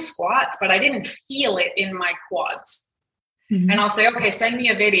did my squats, but I didn't feel it in my quads. Mm-hmm. And I'll say, okay, send me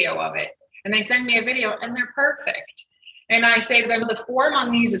a video of it. And they send me a video and they're perfect. And I say to them, the form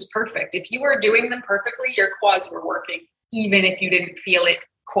on these is perfect. If you were doing them perfectly, your quads were working. Even if you didn't feel it,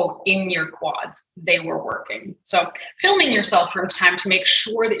 quote, in your quads, they were working. So filming yourself from time to make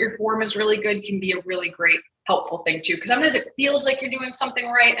sure that your form is really good can be a really great helpful thing too, because sometimes it feels like you're doing something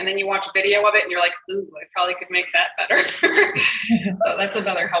right, and then you watch a video of it and you're like, ooh, I probably could make that better. So that's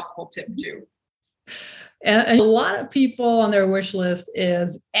another helpful tip too. And a lot of people on their wish list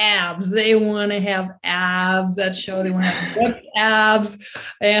is abs. They want to have abs that show, they want to have ripped abs.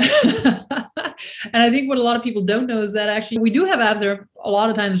 And, and I think what a lot of people don't know is that actually we do have abs that are a lot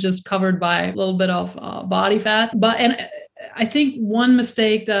of times just covered by a little bit of body fat. And I think one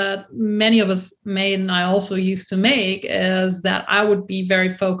mistake that many of us made, and I also used to make, is that I would be very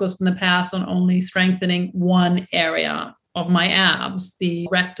focused in the past on only strengthening one area of my abs, the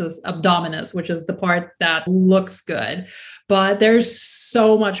rectus abdominis, which is the part that looks good. But there's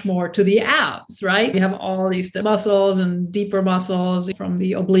so much more to the abs, right? You have all these muscles and deeper muscles from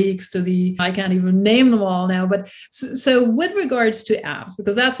the obliques to the, I can't even name them all now. But so with regards to abs,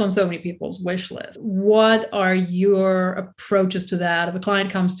 because that's on so many people's wish list, what are your approaches to that? If a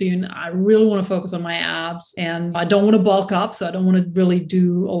client comes to you and I really want to focus on my abs and I don't want to bulk up, so I don't want to really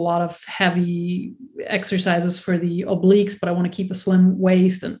do a lot of heavy exercises for the obliques, but I want to keep a slim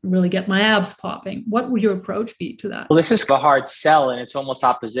waist and really get my abs popping. What would your approach be to that? Well, this is a hard sell, and it's almost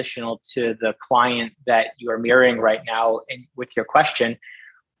oppositional to the client that you are mirroring right now with your question.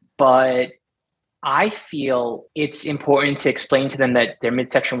 But I feel it's important to explain to them that their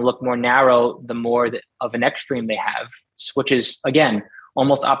midsection will look more narrow the more of an extreme they have, which is, again,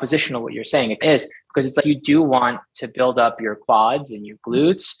 almost oppositional to what you're saying. It is, because it's like you do want to build up your quads and your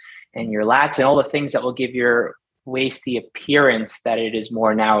glutes and your lats and all the things that will give your waist the appearance that it is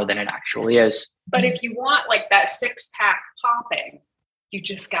more narrow than it actually is. But if you want like that six pack popping, you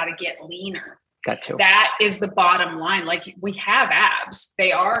just got to get leaner. That too. That is the bottom line. Like, we have abs.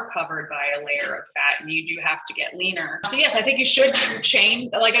 They are covered by a layer of fat, and you do have to get leaner. So yes, I think you should train.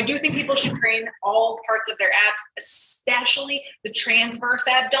 Like, I do think people should train all parts of their abs, especially the transverse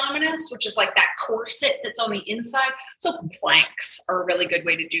abdominis, which is like that corset that's on the inside. So planks are a really good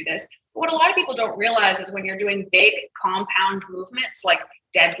way to do this. But what a lot of people don't realize is when you're doing big compound movements like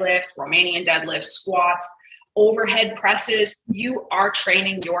deadlifts, Romanian deadlifts, squats, overhead presses, you are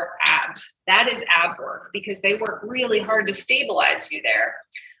training your abs. That is ab work because they work really hard to stabilize you there.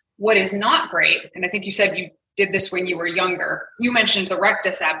 What is not great, and I think you said you did this when you were younger, you mentioned the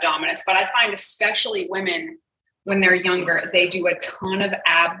rectus abdominis, but I find especially women when they're younger, they do a ton of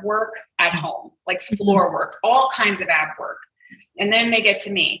ab work at home, like floor work, all kinds of ab work. And then they get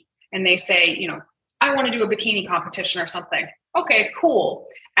to me and they say, I want to do a bikini competition or something. Okay, cool.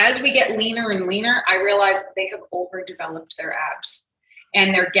 As we get leaner and leaner, I realize they have overdeveloped their abs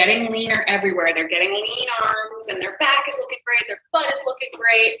and they're getting leaner everywhere. They're getting lean arms and their back is looking great. Their butt is looking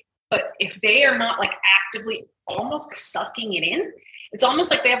great. But if they are not like actively almost sucking it in, it's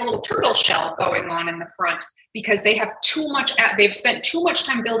almost like they have a little turtle shell going on in the front because they have too much, they've spent too much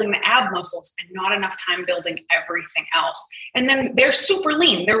time building the ab muscles and not enough time building everything else. And then they're super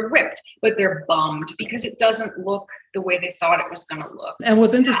lean, they're ripped, but they're bummed because it doesn't look the way they thought it was going to look. And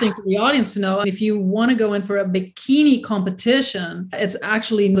what's interesting for the audience to know, if you want to go in for a bikini competition, it's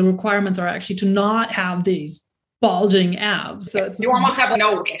actually, the requirements are actually to not have these bulging abs. So you almost have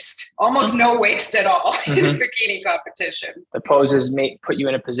no waist at all in a bikini competition. The poses may put you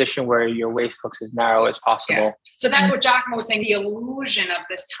in a position where your waist looks as narrow as possible. Yeah. So that's what Giacomo was saying, the illusion of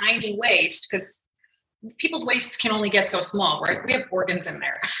this tiny waist, because people's waists can only get so small, right? We have organs in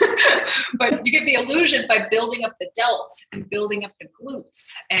there. But you get the illusion by building up the delts and building up the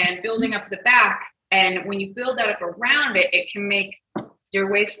glutes and building up the back. And when you build that up around it, it can make your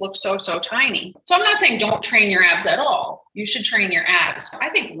waist looks so tiny. So I'm not saying don't train your abs at all. You should train your abs. I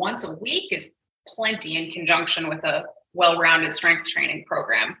think once a week is plenty in conjunction with a well-rounded strength training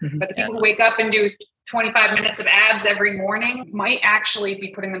program. But the people who wake up and do 25 minutes of abs every morning might actually be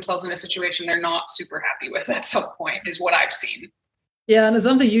putting themselves in a situation they're not super happy with at some point, is what I've seen. Yeah, and it's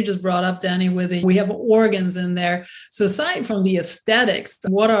something you just brought up, Dani, we have organs in there. So aside from the aesthetics,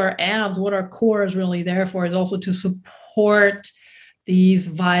 what our abs, what our core is really there for is also to support these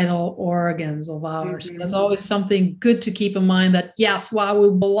vital organs of ours. So that's always something good to keep in mind, that yes, while a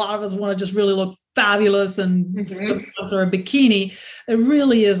lot of us want to just really look fabulous and or a bikini, it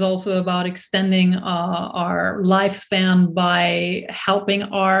really is also about extending our lifespan by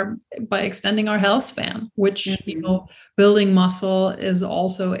extending our health span, which building muscle is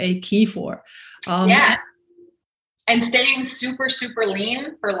also a key for. And staying super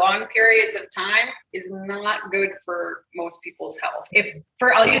lean for long periods of time is not good for most people's health.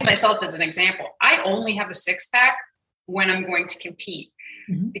 I'll use myself as an example. I only have a six-pack when I'm going to compete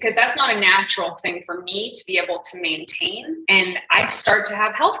because that's not a natural thing for me to be able to maintain. And I start to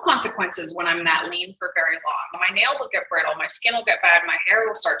have health consequences when I'm that lean for very long. My nails will get brittle, my skin will get bad, my hair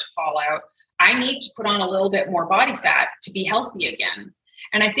will start to fall out. I need to put on a little bit more body fat to be healthy again.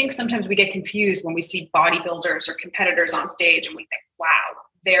 And I think sometimes we get confused when we see bodybuilders or competitors on stage and we think, wow,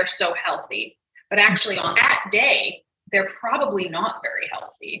 they're so healthy. But actually on that day, they're probably not very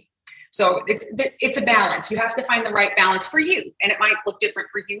healthy. So it's a balance. You have to find the right balance for you. And it might look different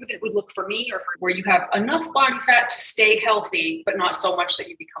for you than it would look for me, or for where you have enough body fat to stay healthy, but not so much that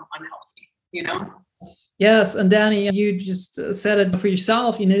you become unhealthy, Yes. And Dani, you just said it for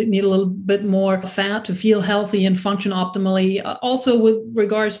yourself. You need a little bit more fat to feel healthy and function optimally. Also, with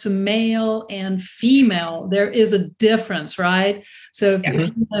regards to male and female, there is a difference, right? So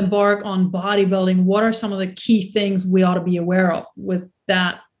if you embark on bodybuilding, what are some of the key things we ought to be aware of with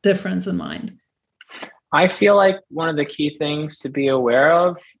that difference in mind? I feel like one of the key things to be aware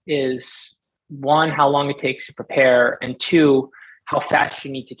of is, one, how long it takes to prepare, and two, how fast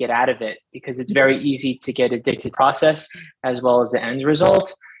you need to get out of it, because it's very easy to get addicted to the process as well as the end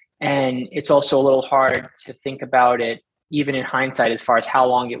result. And it's also a little hard to think about it, even in hindsight, as far as how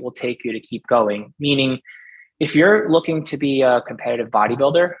long it will take you to keep going. Meaning, if you're looking to be a competitive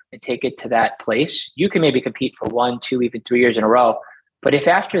bodybuilder and take it to that place, you can maybe compete for 1, 2, even 3 years in a row. But if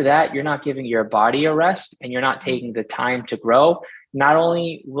after that, you're not giving your body a rest and you're not taking the time to grow, not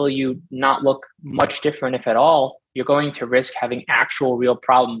only will you not look much different, if at all, you're going to risk having actual real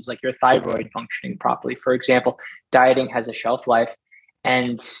problems like your thyroid functioning properly. For example, dieting has a shelf life.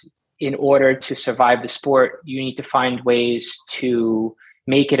 And in order to survive the sport, you need to find ways to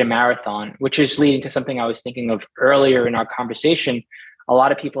make it a marathon, which is leading to something I was thinking of earlier in our conversation. A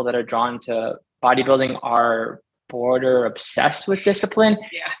lot of people that are drawn to bodybuilding are border obsessed with discipline.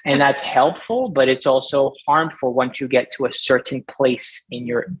 Yeah. And that's helpful, but it's also harmful once you get to a certain place in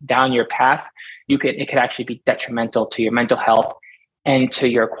down your path. It could actually be detrimental to your mental health and to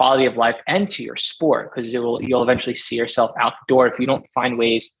your quality of life and to your sport, because you'll eventually see yourself out the door if you don't find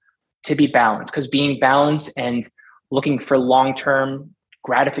ways to be balanced. Because being balanced and looking for long-term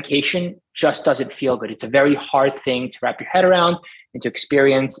gratification just doesn't feel good. It's a very hard thing to wrap your head around and to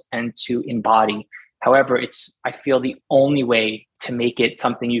experience and to embody. However, it's, I feel, the only way to make it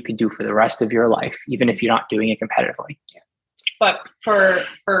something you can do for the rest of your life, even if you're not doing it competitively. Yeah. But for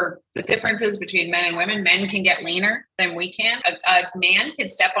the differences between men and women, men can get leaner than we can. A man can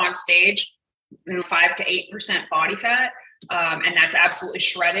step on stage in 5 to 8% body fat, and that's absolutely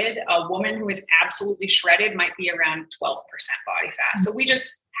shredded. A woman who is absolutely shredded might be around 12% body fat. So we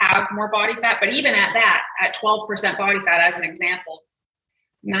just have more body fat. But even at that, at 12% body fat, as an example,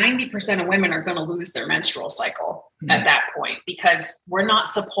 90% of women are going to lose their menstrual cycle at that point, because we're not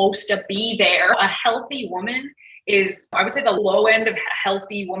supposed to be there. A healthy woman is, I would say the low end of a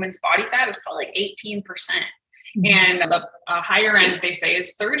healthy woman's body fat is probably like 18%. And the higher end, they say,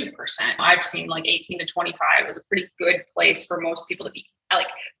 is 30%. I've seen like 18 to 25 is a pretty good place for most people to be like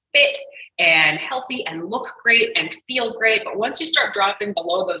fit and healthy and look great and feel great. But once you start dropping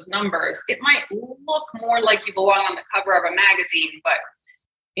below those numbers, it might look more like you belong on the cover of a magazine, but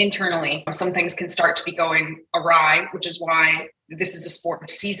internally, some things can start to be going awry, which is why this is a sport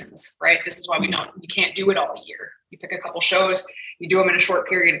of seasons, right? This is why you can't do it all year. You pick a couple shows, you do them in a short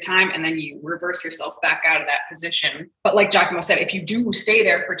period of time, and then you reverse yourself back out of that position. But like Giacomo said, if you do stay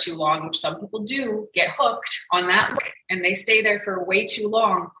there for too long, which some people do, get hooked on that look, and they stay there for way too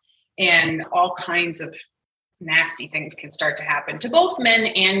long, and all kinds of nasty things can start to happen to both men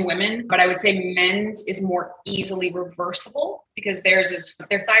and women. But I would say men's is more easily reversible, because their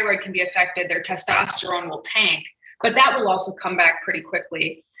thyroid can be affected, their testosterone will tank, but that will also come back pretty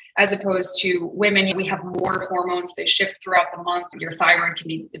quickly. As opposed to women, we have more hormones, they shift throughout the month. Your thyroid can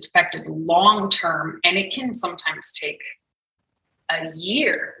be affected long-term, and it can sometimes take a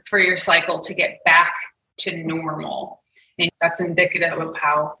year for your cycle to get back to normal. And that's indicative of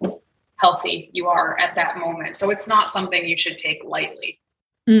how healthy you are at that moment. So it's not something you should take lightly,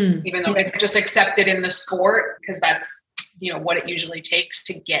 even though it's just accepted in the sport, because that's, what it usually takes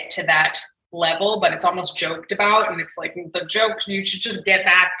to get to that level, but it's almost joked about. And it's like the joke, you should just get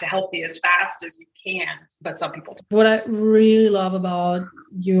back to healthy as fast as you can. But some people don't. What I really love about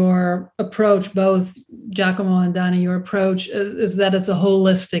your approach, both Giacomo and Dani, your approach is that it's a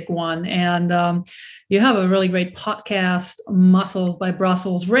holistic one. And you have a really great podcast, Muscles by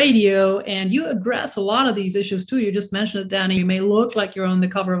Brussels Radio, and you address a lot of these issues too. You just mentioned it, Dani. You may look like you're on the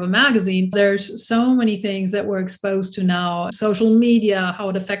cover of a magazine. There's so many things that we're exposed to now. Social media, how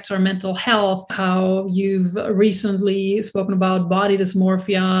it affects our mental health, how you've recently spoken about body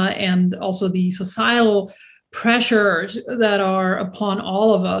dysmorphia, and also the societal pressures that are upon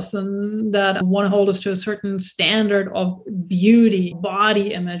all of us and that want to hold us to a certain standard of beauty,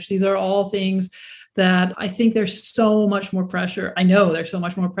 body image. These are all things that I think there's so much more pressure. I know there's so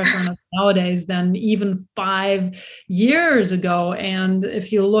much more pressure on us nowadays than even 5 years ago. And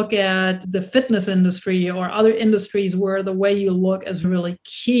if you look at the fitness industry or other industries where the way you look is really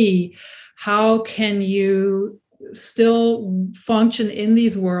key, how can you still function in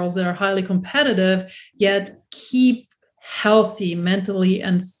these worlds that are highly competitive, yet keep healthy mentally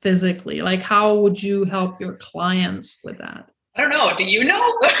and physically? Like, how would you help your clients with that? I don't know. Do you know?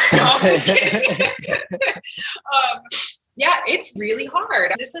 No, I'm just kidding. Yeah, it's really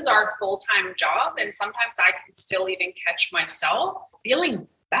hard. This is our full-time job. And sometimes I can still even catch myself feeling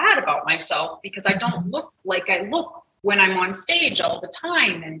bad about myself because I don't look like I look when I'm on stage all the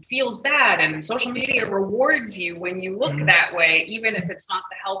time, and feels bad. And social media rewards you when you look that way, even if it's not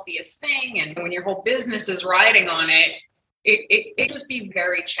the healthiest thing. And when your whole business is riding on it, it just be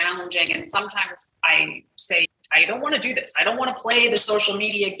very challenging. And sometimes I say, I don't want to do this. I don't want to play the social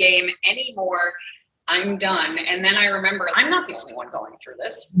media game anymore. I'm done. And then I remember I'm not the only one going through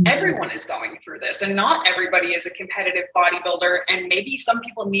this. Everyone is going through this, and not everybody is a competitive bodybuilder. And maybe some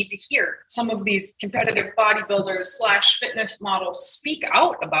people need to hear some of these competitive bodybuilders / fitness models speak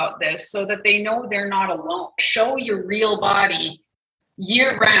out about this so that they know they're not alone. Show your real body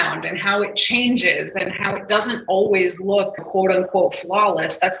year round and how it changes and how it doesn't always look quote unquote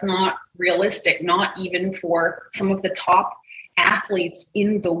flawless. That's not realistic, not even for some of the top athletes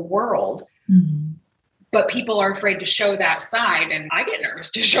in the world. But people are afraid to show that side. And I get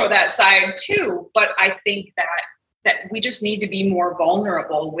nervous to show that side too. But I think that we just need to be more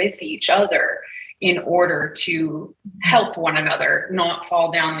vulnerable with each other in order to help one another not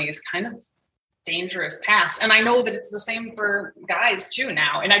fall down these kind of dangerous paths. And I know that it's the same for guys too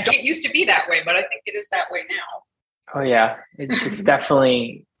now. And it used to be that way, but I think it is that way now. Oh yeah, it's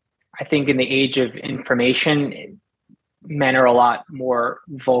definitely, I think in the age of information, men are a lot more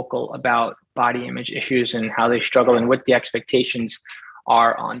vocal about body image issues and how they struggle and what the expectations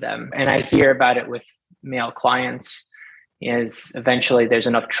are on them. And I hear about it with male clients. Is eventually there's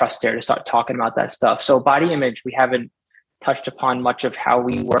enough trust there to start talking about that stuff. So body image, we haven't touched upon much of how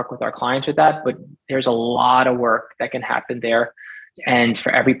we work with our clients with that, but there's a lot of work that can happen there. Yeah. And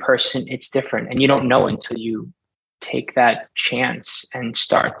for every person, it's different. And you don't know until you take that chance and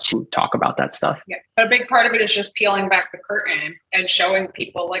start to talk about that stuff. Yeah. But a big part of it is just peeling back the curtain and showing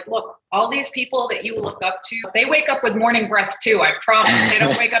people like, look, all these people that you look up to, they wake up with morning breath too. I promise. They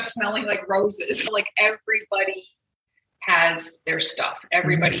don't wake up smelling like roses. Like everybody has their stuff.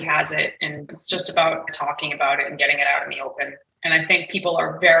 Everybody has it. And it's just about talking about it and getting it out in the open. And I think people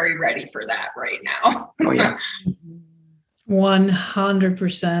are very ready for that right now. Oh yeah.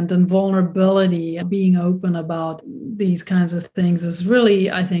 100%. And vulnerability, being open about these kinds of things is really,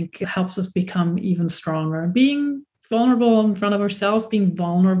 I think, helps us become even stronger. Being vulnerable in front of ourselves, being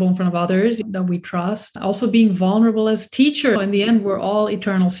vulnerable in front of others that we trust, also being vulnerable as teachers. In the end, we're all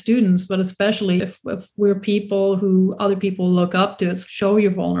eternal students, but especially if we're people who other people look up to, it's show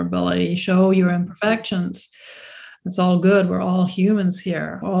your vulnerability, show your imperfections. It's all good. We're all humans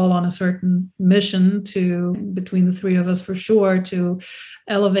here, all on a certain mission between the three of us for sure, to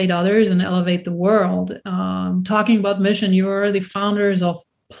elevate others and elevate the world. Talking about mission, you're the founders of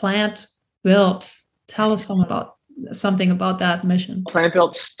Plant Built. Tell us something about that mission. Plant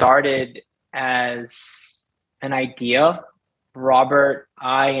Built started as an idea. Robert,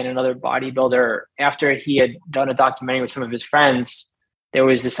 I, and another bodybuilder, after he had done a documentary with some of his friends, there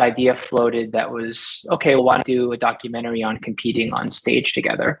was this idea floated that was, okay, well, why not do a documentary on competing on stage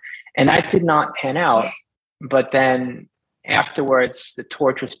together? And that did not pan out. But then afterwards, the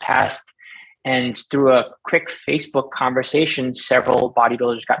torch was passed. And through a quick Facebook conversation, several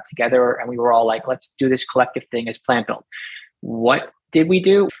bodybuilders got together and we were all like, let's do this collective thing as Plant Built. What did we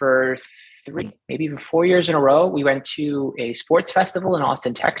do for 3, maybe even 4 years in a row? We went to a sports festival in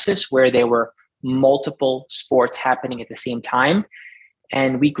Austin, Texas, where there were multiple sports happening at the same time.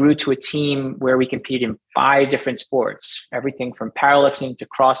 And we grew to a team where we competed in 5 different sports, everything from powerlifting to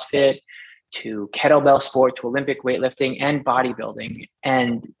CrossFit to kettlebell sport to Olympic weightlifting and bodybuilding.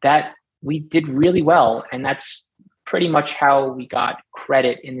 And that we did really well. And that's pretty much how we got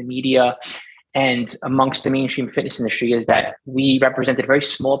credit in the media and amongst the mainstream fitness industry, is that we represented a very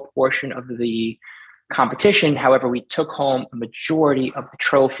small portion of the competition. However, we took home a majority of the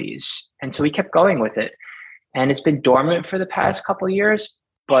trophies. And so we kept going with it. And it's been dormant for the past couple of years,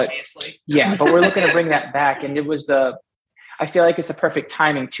 but obviously, yeah, but we're looking to bring that back. And I feel like it's a perfect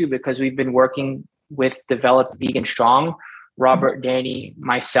timing too, because we've been working with Develop Vegan Strong, Robert, Dani,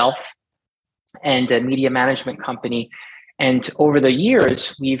 myself, and a media management company. And over the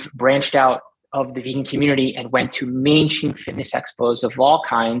years, we've branched out of the vegan community and went to mainstream fitness expos of all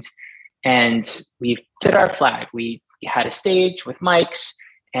kinds. And we've put our flag. We had a stage with mics,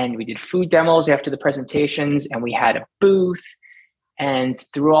 and we did food demos after the presentations, and we had a booth. And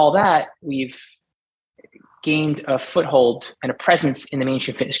through all that, we've gained a foothold and a presence in the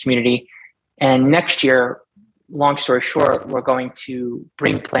mainstream fitness community. And next year, long story short, we're going to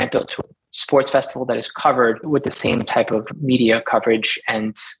bring Plant Built to a sports festival that is covered with the same type of media coverage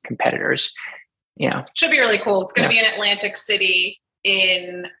and competitors. Yeah. Should be really cool. It's going to be in Atlantic City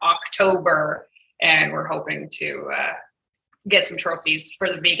in October, and we're hoping to get some trophies for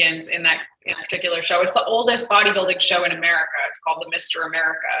the vegans in that particular show. It's the oldest bodybuilding show in America. It's called the Mr.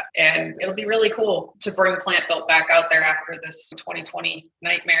 America. And it'll be really cool to bring Plant Built back out there after this 2020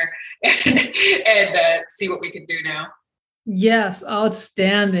 nightmare and see what we can do now. Yes,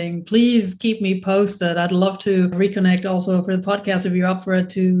 outstanding. Please keep me posted. I'd love to reconnect also for the podcast if you're up for it,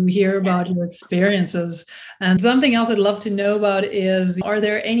 to hear about your experiences. And something else I'd love to know about is, are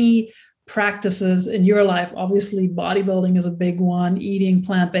there any practices in your life? Obviously, bodybuilding is a big one. Eating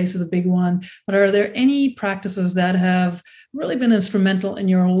plant-based is a big one. But are there any practices that have really been instrumental in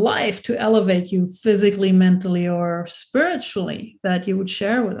your life to elevate you physically, mentally, or spiritually that you would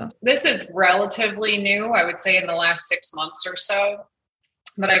share with us? This is relatively new, I would say, in the last 6 months or so.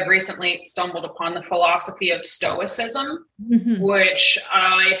 but I've recently stumbled upon the philosophy of Stoicism, Mm-hmm. which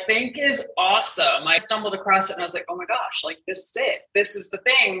I think is awesome. I stumbled across it and I was like, oh my gosh, like this is it. This is the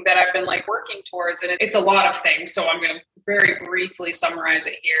thing that I've been like working towards. And it's a lot of things. So I'm going to very briefly summarize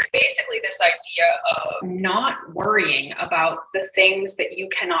it here. It's basically this idea of not worrying about the things that you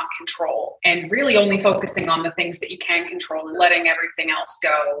cannot control and really only focusing on the things that you can control and letting everything else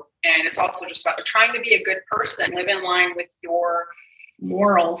go. And it's also just about trying to be a good person, live in line with your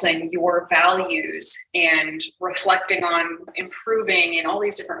morals and your values, and reflecting on improving in all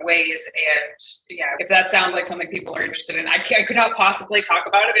these different ways. And yeah, if that sounds like something people are interested in, I could not possibly talk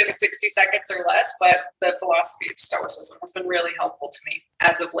about it in 60 seconds or less, but the philosophy of Stoicism has been really helpful to me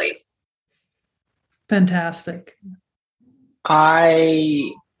as of late. Fantastic.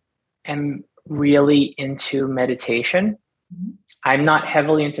 I am really into meditation. Mm-hmm. I'm not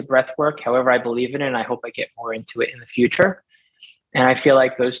heavily into breath work. However, I believe in it and I hope I get more into it in the future. And I feel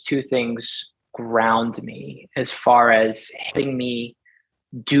like those two things ground me as far as helping me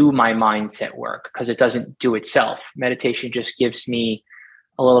do my mindset work, because it doesn't do itself. Meditation just gives me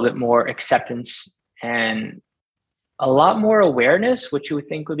a little bit more acceptance and a lot more awareness, which you would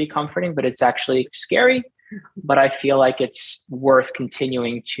think would be comforting, but it's actually scary. But I feel like it's worth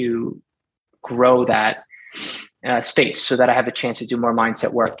continuing to grow that space so that I have a chance to do more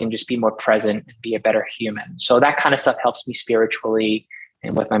mindset work and just be more present and be a better human. So that kind of stuff helps me spiritually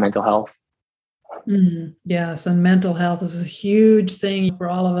and with my mental health. Yes, and mental health is a huge thing for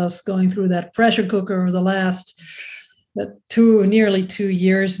all of us going through that pressure cooker over the last nearly 2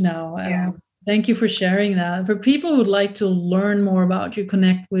 years now. Yeah. Thank you for sharing that. For people who'd like to learn more about you,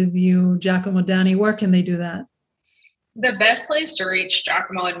 connect with you, Giacomo, Dani, where can they do that? The best place to reach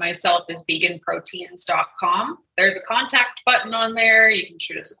Giacomo and myself is veganproteins.com. There's a contact button on there. You can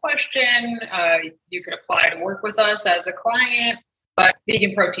shoot us a question. You could apply to work with us as a client, but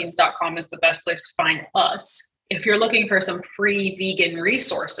veganproteins.com is the best place to find us. If you're looking for some free vegan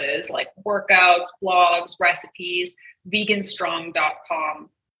resources like workouts, blogs, recipes, veganstrong.com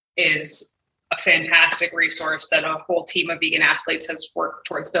is a fantastic resource that a whole team of vegan athletes has worked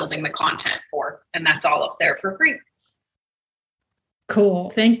towards building the content for, and that's all up there for free. Cool.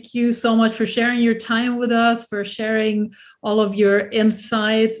 Thank you so much for sharing your time with us, for sharing all of your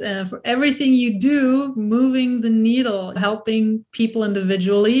insights, and for everything you do, moving the needle, helping people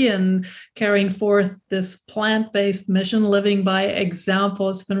individually and carrying forth this plant-based mission, living by example.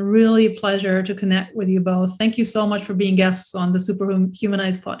 It's been really a pleasure to connect with you both. Thank you so much for being guests on the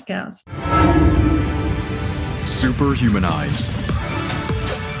Superhumanize podcast. Superhumanize.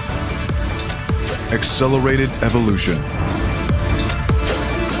 Accelerated evolution.